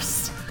been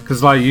less.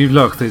 Because, like, you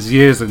look, there's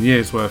years and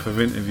years worth of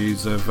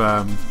interviews of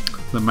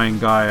the main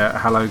guy at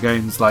Hello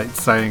Games, like,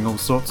 saying all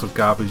sorts of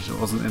garbage that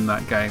wasn't in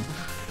that game.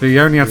 But he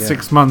only had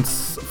 6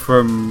 months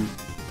from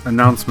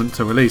announcement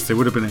to release. They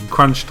would have been in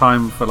crunch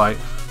time for like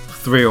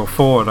 3 or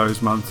 4 of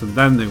those months, and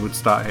then they would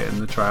start hitting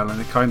the trail, and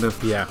it kind of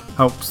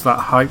helps that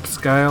hype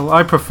scale.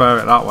 I prefer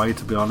it that way,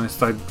 to be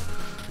honest. I'm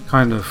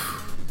kind of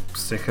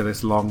sick of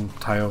this long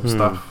tail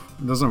stuff.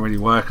 It doesn't really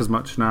work as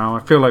much now. I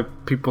feel like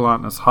people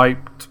aren't as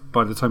hyped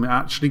by the time it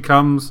actually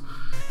comes,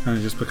 and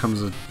it just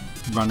becomes a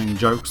running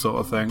joke sort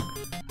of thing.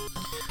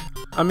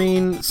 I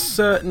mean,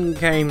 certain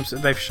games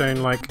that they've shown,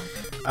 like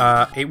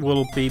it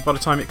will be, by the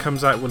time it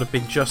comes out, it will have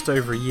been just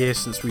over a year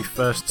since we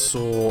first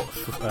saw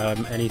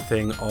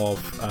anything of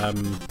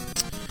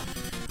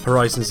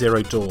Horizon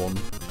Zero Dawn.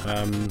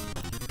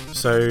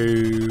 So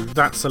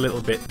that's a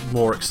little bit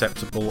more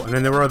acceptable. And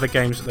then there were other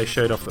games that they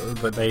showed off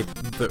that they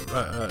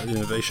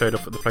showed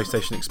off at the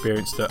PlayStation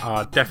Experience that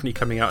are definitely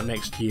coming out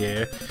next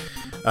year.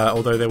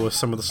 Although there were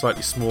some of the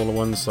slightly smaller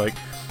ones, like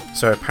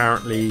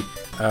apparently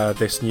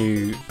this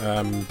new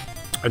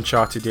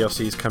Uncharted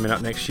DLC is coming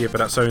out next year, but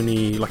that's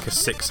only like a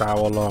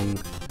 6-hour-long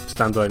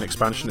standalone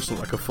expansion. It's not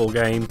like a full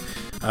game.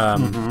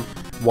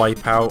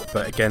 Wipeout,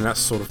 but again, that's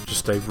sort of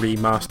just a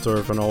remaster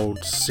of an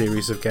old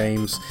series of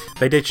games.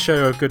 They did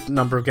show a good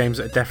number of games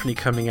that are definitely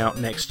coming out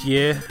next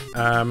year.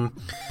 But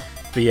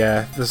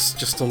yeah, there's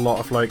just a lot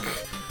of like.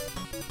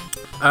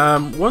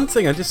 One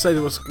thing I did say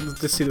that was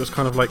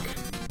kind of like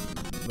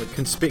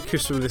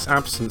conspicuous with this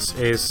absence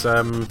is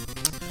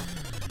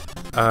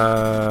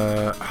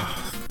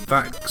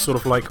that sort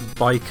of like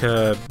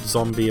biker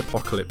zombie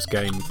apocalypse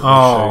game that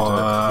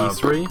they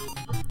showed at E3.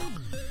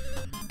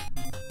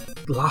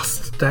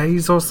 Last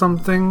Days or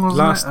something, wasn't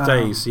Last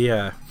Days,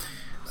 yeah.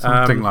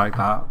 Something like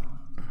that.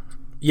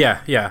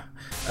 Yeah.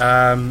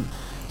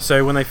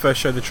 So when they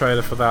first showed the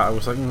trailer for that, I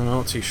was like, I'm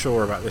not too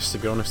sure about this, to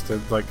be honest.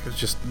 Like, it's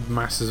just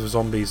masses of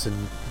zombies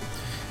and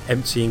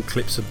emptying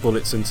clips of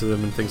bullets into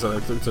them and things like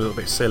that. It looked a little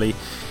bit silly.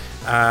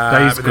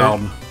 Days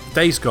Gone.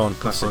 Days Gone.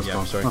 That's what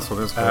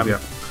it's called, yeah.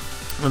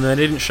 And they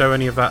didn't show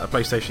any of that at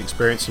PlayStation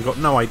Experience. You've got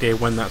no idea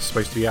when that's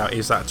supposed to be out.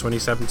 Is that a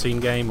 2017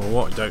 game or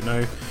what? I don't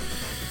know.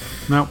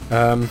 No.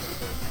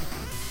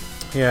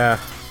 Yeah,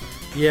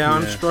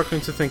 I'm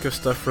struggling to think of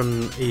stuff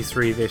from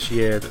E3 this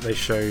year that they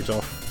showed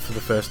off for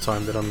the first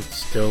time that I'm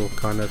still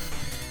kind of...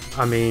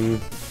 I mean...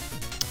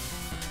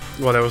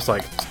 Well, there was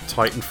like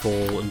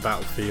Titanfall and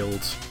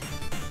Battlefield.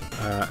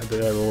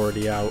 They're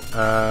already out.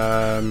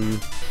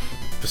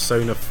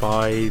 Persona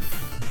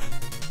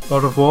 5...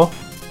 God of War?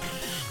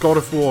 God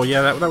of War,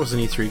 yeah, that was an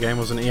E3 game,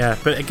 wasn't it? Yeah,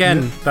 but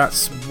again,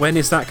 that's... When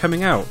is that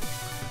coming out?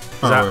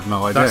 I have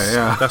no idea,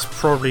 yeah. That's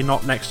probably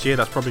not next year.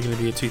 That's probably going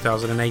to be a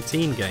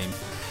 2018 game.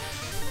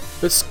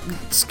 But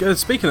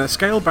speaking of that,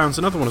 Scalebound's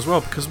another one as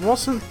well, because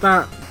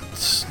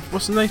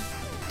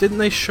didn't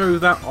they show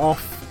that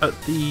off at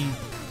the,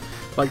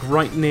 like,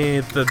 right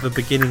near the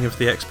beginning of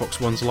the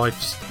Xbox One's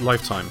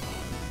lifetime?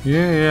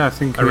 Yeah, I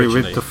think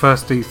with the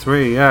first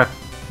E3,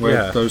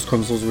 where those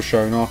consoles were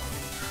shown off.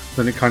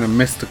 Then it kind of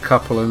missed a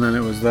couple, and then it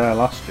was there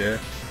last year.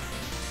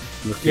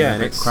 Looking a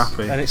bit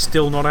crappy. And it's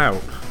still not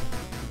out.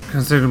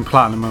 Considering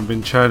Platinum have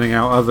been churning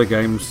out other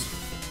games.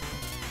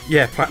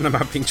 Yeah, Platinum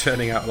have been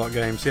churning out a lot of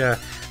games, yeah.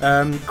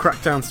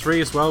 Crackdown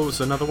 3 as well was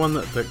another one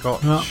that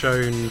got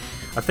shown.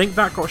 I think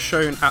that got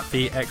shown at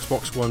the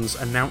Xbox One's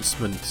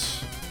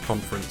announcement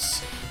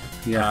conference.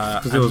 Yeah,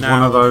 because it was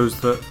one of those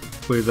that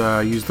would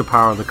use the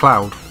power of the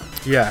cloud.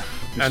 Yeah,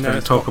 and then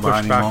it's got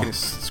pushed back and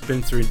it's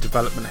been through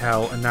development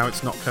hell, and now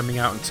it's not coming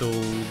out until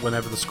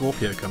whenever the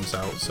Scorpio comes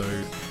out, so...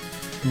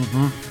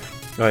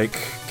 Like,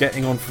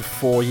 getting on for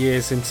 4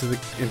 years into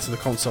the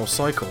console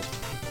cycle.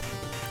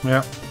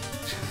 Yeah.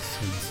 It's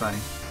insane.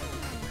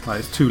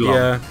 Like, it's too long.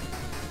 Yeah.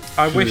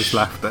 I wish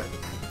left it.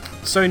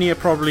 Sony are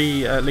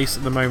probably, at least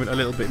at the moment, a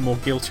little bit more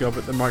guilty of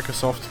it than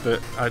Microsoft,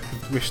 but I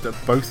wish that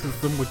both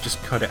of them would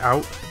just cut it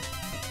out.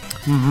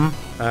 You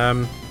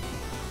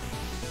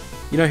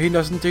know who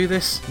doesn't do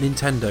this?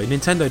 Nintendo.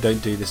 Nintendo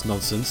don't do this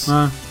nonsense.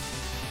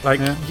 Like,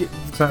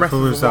 Breath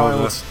of the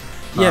Wild...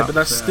 Yeah, but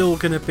that's still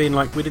going to be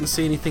like, we didn't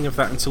see anything of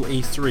that until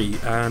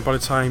E3, and by the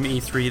time the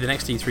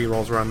next E3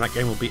 rolls around, that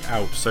game will be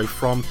out. So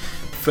from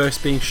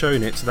first being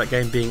shown it to that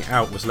game being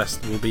out will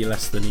be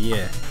less than a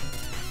year.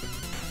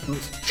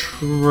 That's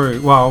true.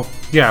 Well,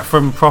 yeah,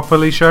 from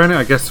properly showing it,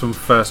 I guess from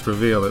first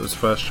reveal, it was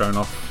first shown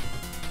off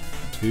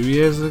 2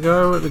 years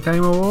ago at the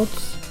Game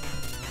Awards.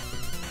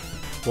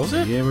 Was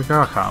it? A year ago?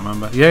 I can't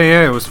remember.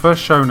 Yeah, it was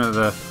first shown at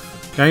the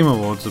Game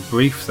Awards, a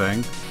brief thing,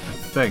 I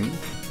think.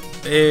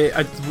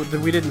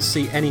 We didn't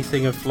see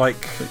anything of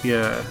like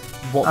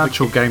what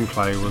actual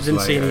gameplay was.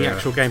 Didn't see any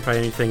actual gameplay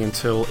anything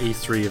until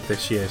E3 of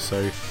this year. So,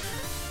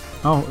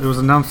 it was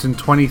announced in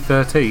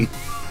 2013.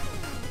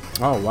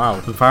 Oh wow!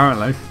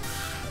 Apparently,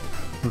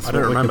 that's I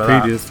don't remember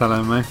Wikipedia's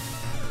telling me.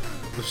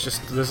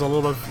 There's a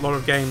lot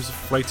of games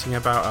floating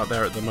about out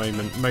there at the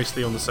moment,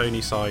 mostly on the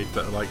Sony side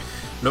that are like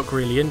look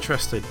really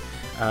interesting.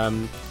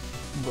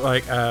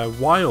 Like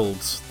Wild,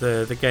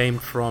 the game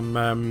from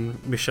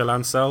Michel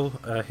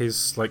Ancel,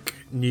 his like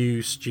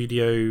new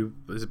studio,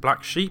 is it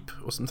Black Sheep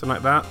or something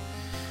like that?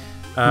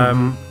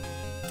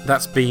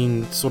 That's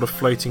been sort of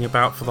floating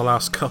about for the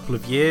last couple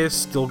of years.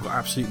 Still got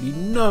absolutely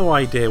no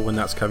idea when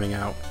that's coming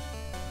out.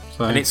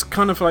 And it's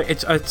kind of like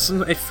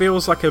it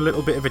feels like a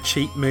little bit of a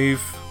cheap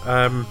move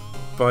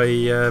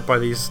by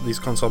these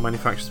console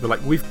manufacturers. But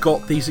like, we've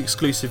got these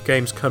exclusive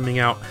games coming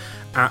out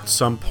at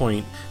some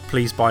point.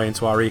 Please buy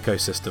into our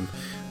ecosystem.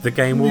 The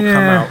game will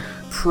come out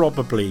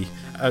probably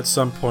at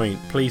some point.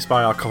 Please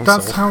buy our console.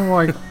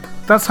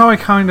 That's how I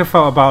kind of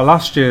felt about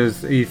last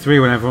year's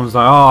E3 when everyone was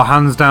like, "Oh,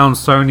 hands down,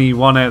 Sony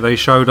won it. They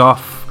showed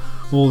off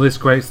all this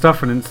great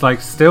stuff," and it's like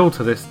still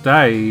to this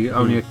day,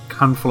 only a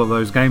handful of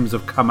those games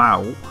have come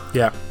out.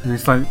 Yeah, and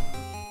it's like,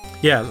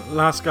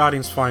 Last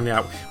Guardian's finally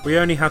out. We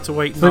only had to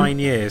wait 9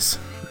 years.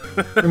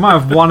 They might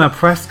have won a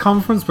press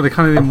conference, but they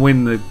kind of didn't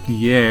win the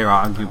year,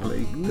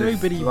 arguably.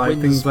 Nobody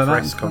wins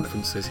press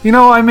conferences. You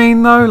know what I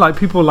mean, though? Like,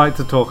 people like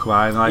to talk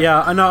about it. Like,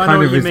 I know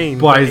what you mean.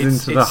 Buys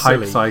into the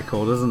hype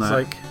cycle, doesn't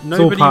it? It's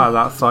all part of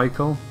that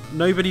cycle.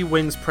 Nobody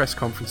wins press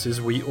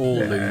conferences. We all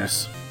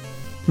lose.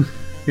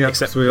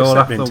 Except we all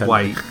have to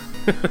wait.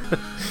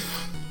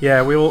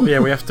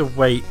 We have to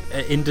wait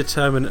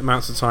indeterminate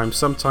amounts of time.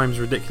 Sometimes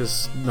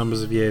ridiculous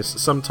numbers of years.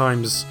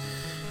 Sometimes.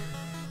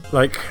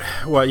 With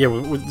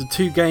the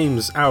 2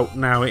 games out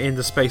now in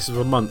the space of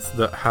a month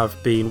that have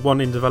been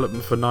one in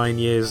development for 9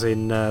 years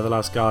in The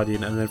Last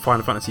Guardian, and then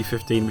Final Fantasy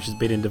 15, which has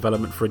been in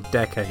development for a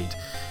decade.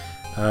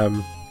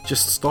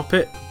 Just stop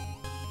it.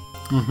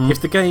 If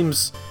the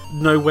game's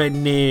nowhere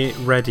near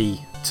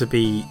ready to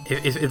be,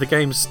 if the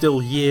game's still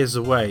years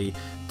away,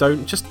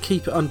 don't just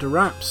keep it under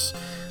wraps.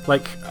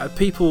 Like,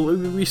 people,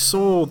 we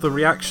saw the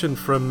reaction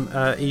from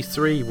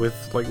E3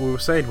 with, like we were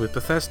saying, with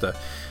Bethesda.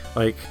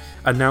 Like,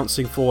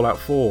 announcing Fallout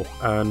 4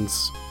 and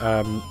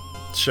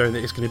showing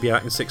that it's going to be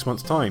out in 6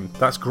 months' time.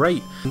 That's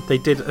great. They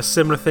did a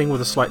similar thing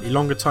with a slightly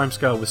longer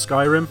timescale with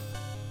Skyrim.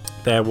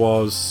 There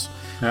was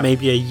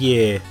maybe a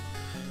year,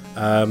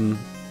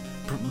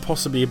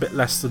 possibly a bit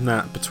less than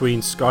that,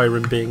 between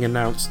Skyrim being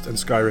announced and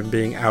Skyrim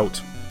being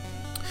out.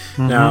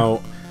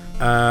 Now,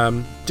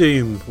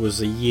 Doom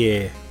was a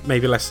year,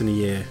 maybe less than a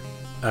year.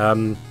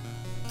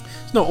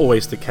 It's not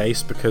always the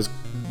case, because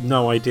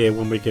no idea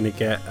when we're going to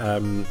get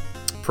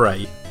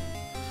Prey.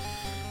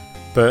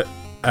 But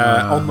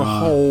on the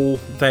whole,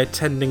 they're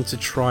tending to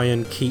try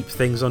and keep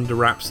things under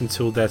wraps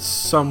until they're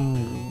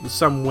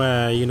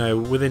somewhere,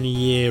 within a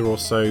year or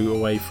so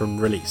away from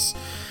release.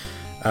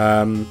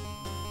 And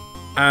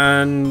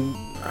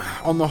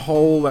on the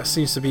whole, that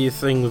seems to be a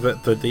thing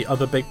that the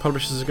other big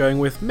publishers are going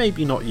with.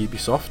 Maybe not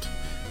Ubisoft,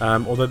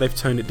 although they've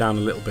toned it down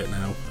a little bit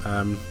now.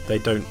 They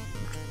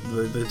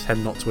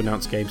tend not to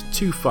announce games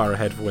too far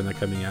ahead of when they're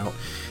coming out.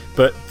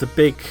 But the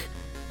big,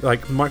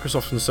 like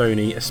Microsoft and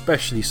Sony,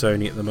 especially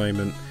Sony at the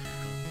moment,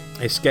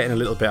 it's getting a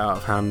little bit out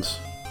of hand,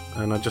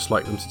 and I'd just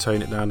like them to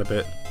tone it down a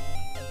bit.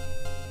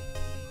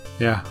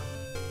 Yeah,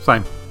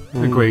 same.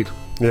 Agreed.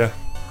 Yeah,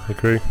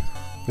 agree.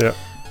 Yeah.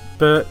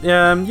 But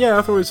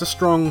I thought it was a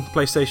strong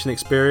PlayStation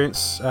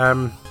experience.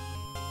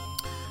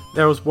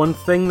 There was one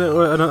thing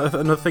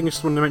another thing I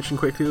just wanted to mention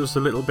quickly that was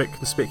a little bit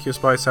conspicuous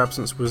by its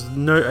absence was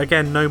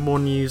no more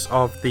news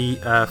of the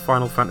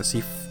Final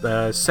Fantasy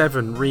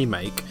VII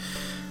remake.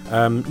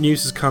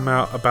 News has come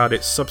out about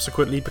it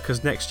subsequently,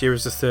 because next year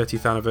is the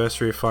 30th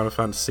anniversary of Final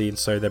Fantasy, and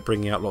so they're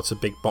bringing out lots of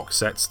big box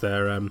sets.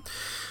 They're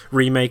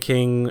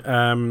remaking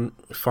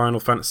Final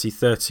Fantasy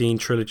 13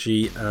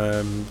 trilogy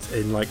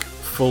in like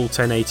full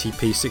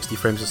 1080p 60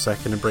 frames a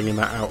second and bringing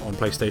that out on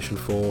PlayStation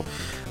 4.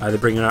 They're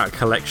bringing out a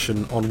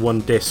collection on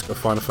one disc of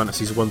Final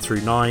Fantasies 1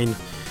 through 9.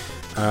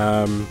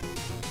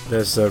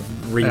 There's a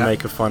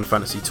remake of Final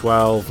Fantasy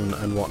 12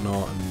 and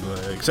whatnot, and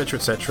etc.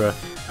 etc.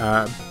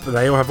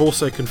 They have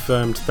also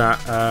confirmed that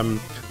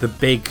the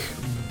big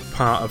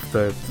part of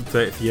the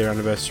 30th year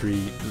anniversary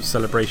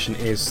celebration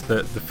is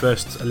that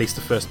at least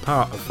the first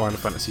part of Final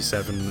Fantasy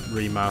VII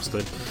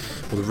Remastered,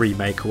 or the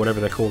remake, or whatever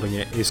they're calling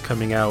it, is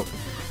coming out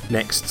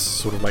next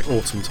sort of like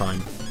autumn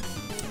time.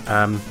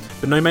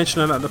 But no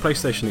mention of that in the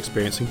PlayStation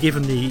experience, and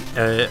given the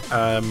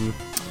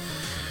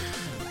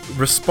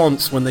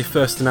response when they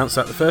first announced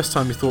that the first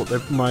time, we thought they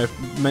might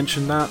have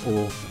mentioned that,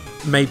 or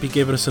maybe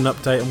given us an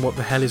update on what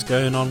the hell is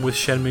going on with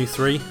Shenmue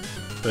 3,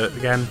 but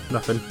again,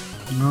 nothing.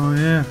 Oh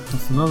yeah,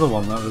 that's another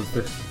one that was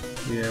this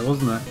year,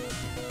 wasn't it?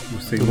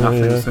 We've seen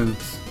nothing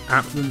since.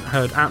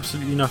 Heard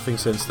absolutely nothing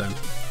since then.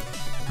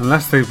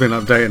 Unless they've been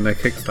updating their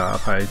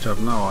Kickstarter page,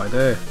 I've no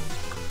idea.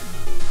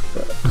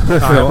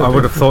 I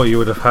would have thought you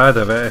would have heard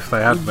of it if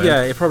they had been.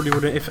 Yeah, it probably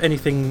would have. If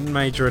anything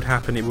major had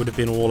happened, it would have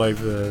been all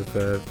over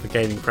the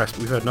gaming press,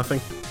 but we've heard nothing.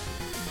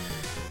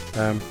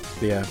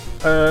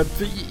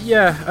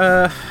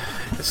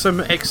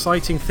 Some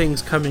exciting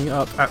things coming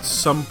up at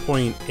some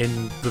point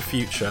in the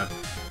future.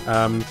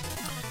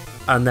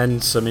 And then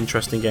some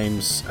interesting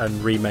games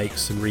and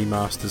remakes and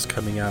remasters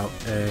coming out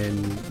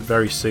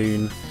very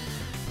soon.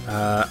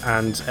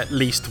 And at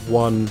least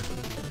one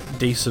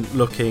decent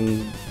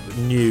looking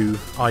new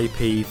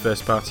IP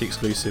first party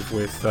exclusive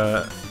with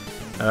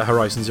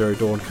Horizon Zero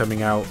Dawn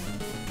coming out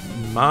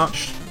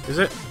March, is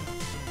it?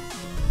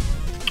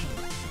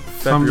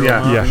 February,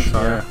 yeah.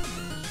 So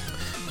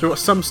we've got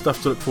some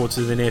stuff to look forward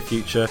to in the near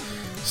future,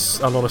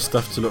 a lot of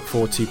stuff to look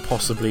forward to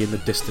possibly in the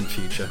distant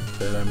future.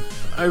 But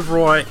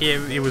overall,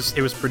 it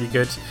was pretty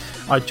good.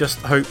 I just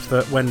hope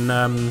that when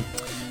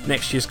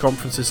next year's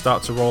conferences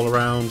start to roll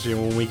around,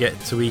 when we get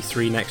to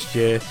E3 next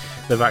year,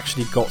 they've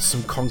actually got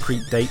some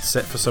concrete dates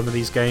set for some of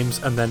these games,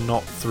 and they're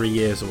not 3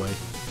 years away.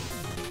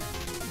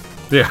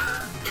 Yeah,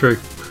 true.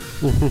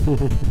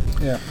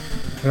 Yeah.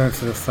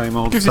 It's the same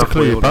old gives stuff.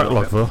 Gives you a clear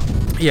backlog, though.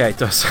 Yeah, it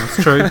does.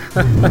 That's true.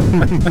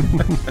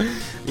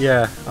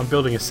 Yeah, I'm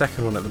building a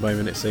second one at the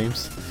moment, it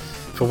seems,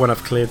 for when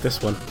I've cleared this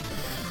one.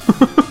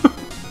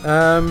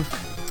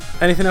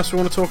 Anything else we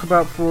want to talk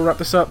about before we wrap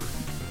this up?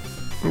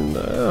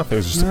 No, I think it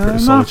was just a pretty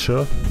solid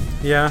show.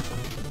 Yeah.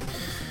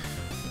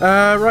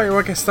 Right, well,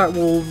 I guess that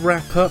will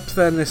wrap up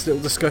then this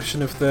little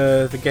discussion of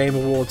the Game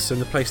Awards and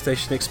the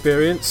PlayStation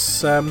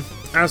experience.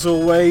 As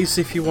always,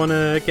 if you want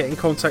to get in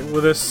contact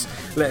with us,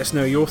 let us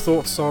know your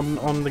thoughts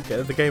on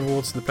the Game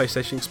Awards and the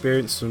PlayStation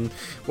experience, and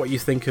what you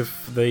think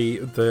of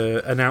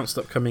the announced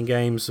upcoming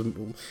games,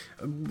 and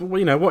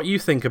what you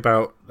think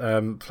about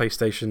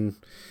PlayStation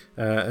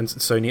and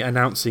Sony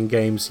announcing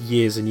games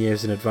years and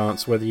years in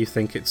advance, whether you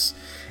think it's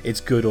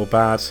good or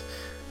bad.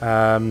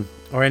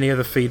 Or any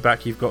other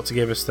feedback you've got to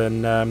give us,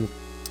 then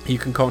you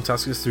can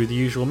contact us through the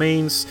usual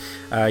means.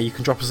 You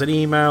can drop us an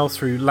email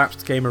through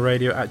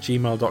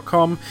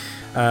lapsedgamerradio@gmail.com.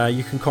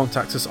 You can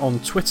contact us on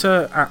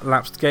Twitter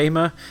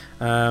 @lapsedgamer.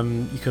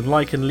 You can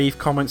like and leave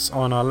comments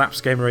on our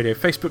Lapsed Gamer Radio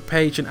Facebook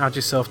page and add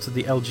yourself to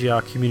the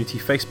LGR community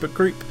Facebook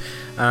group.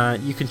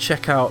 You can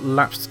check out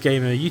Lapsed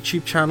Gamer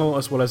YouTube channel,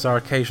 as well as our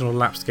occasional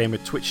Lapsed Gamer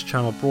Twitch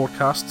channel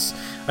broadcasts.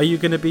 Are you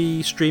going to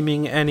be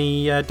streaming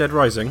any Dead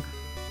Rising?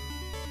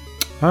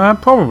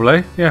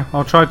 Probably, yeah.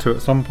 I'll try to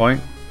at some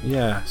point.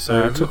 Yeah,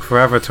 so it took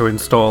forever to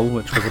install,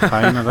 which was a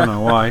pain. I don't know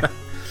why.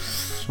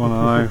 It's one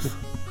of those.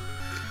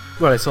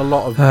 Well, it's a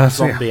lot of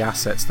zombie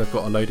assets they've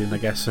got to load in, I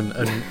guess,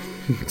 and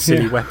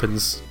silly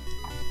weapons.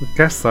 I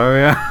guess so,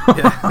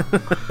 yeah.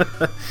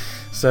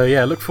 So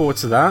yeah, look forward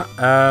to that.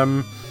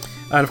 And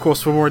of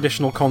course, for more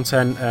additional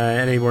content,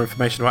 any more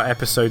information about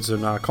episodes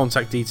and our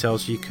contact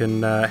details, you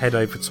can head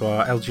over to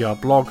our LGR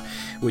blog,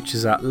 which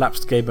is at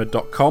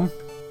lapsedgamer.com.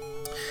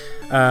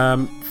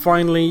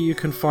 Finally, you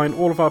can find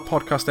all of our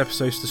podcast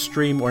episodes to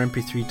stream or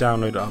MP3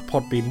 download at our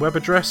Podbean web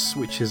address,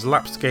 which is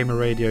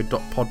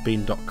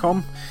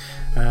lapsedgamerradio.podbean.com.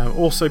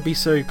 Also, be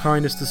so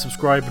kind as to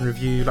subscribe and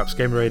review Lapsed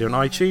Gamer Radio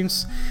on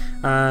iTunes.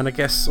 And I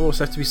guess all that's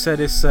left to be said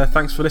is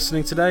thanks for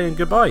listening today and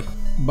goodbye.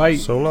 Bye.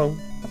 So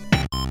long.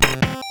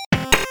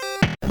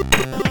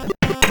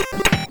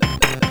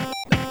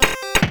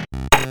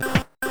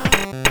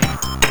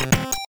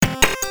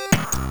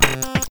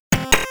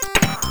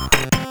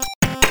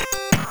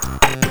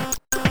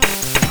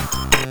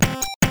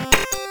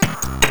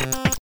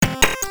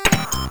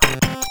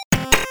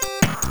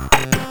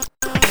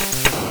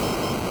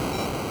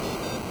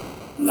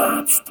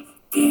 Lapsed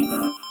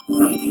Gamer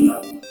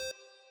Radio.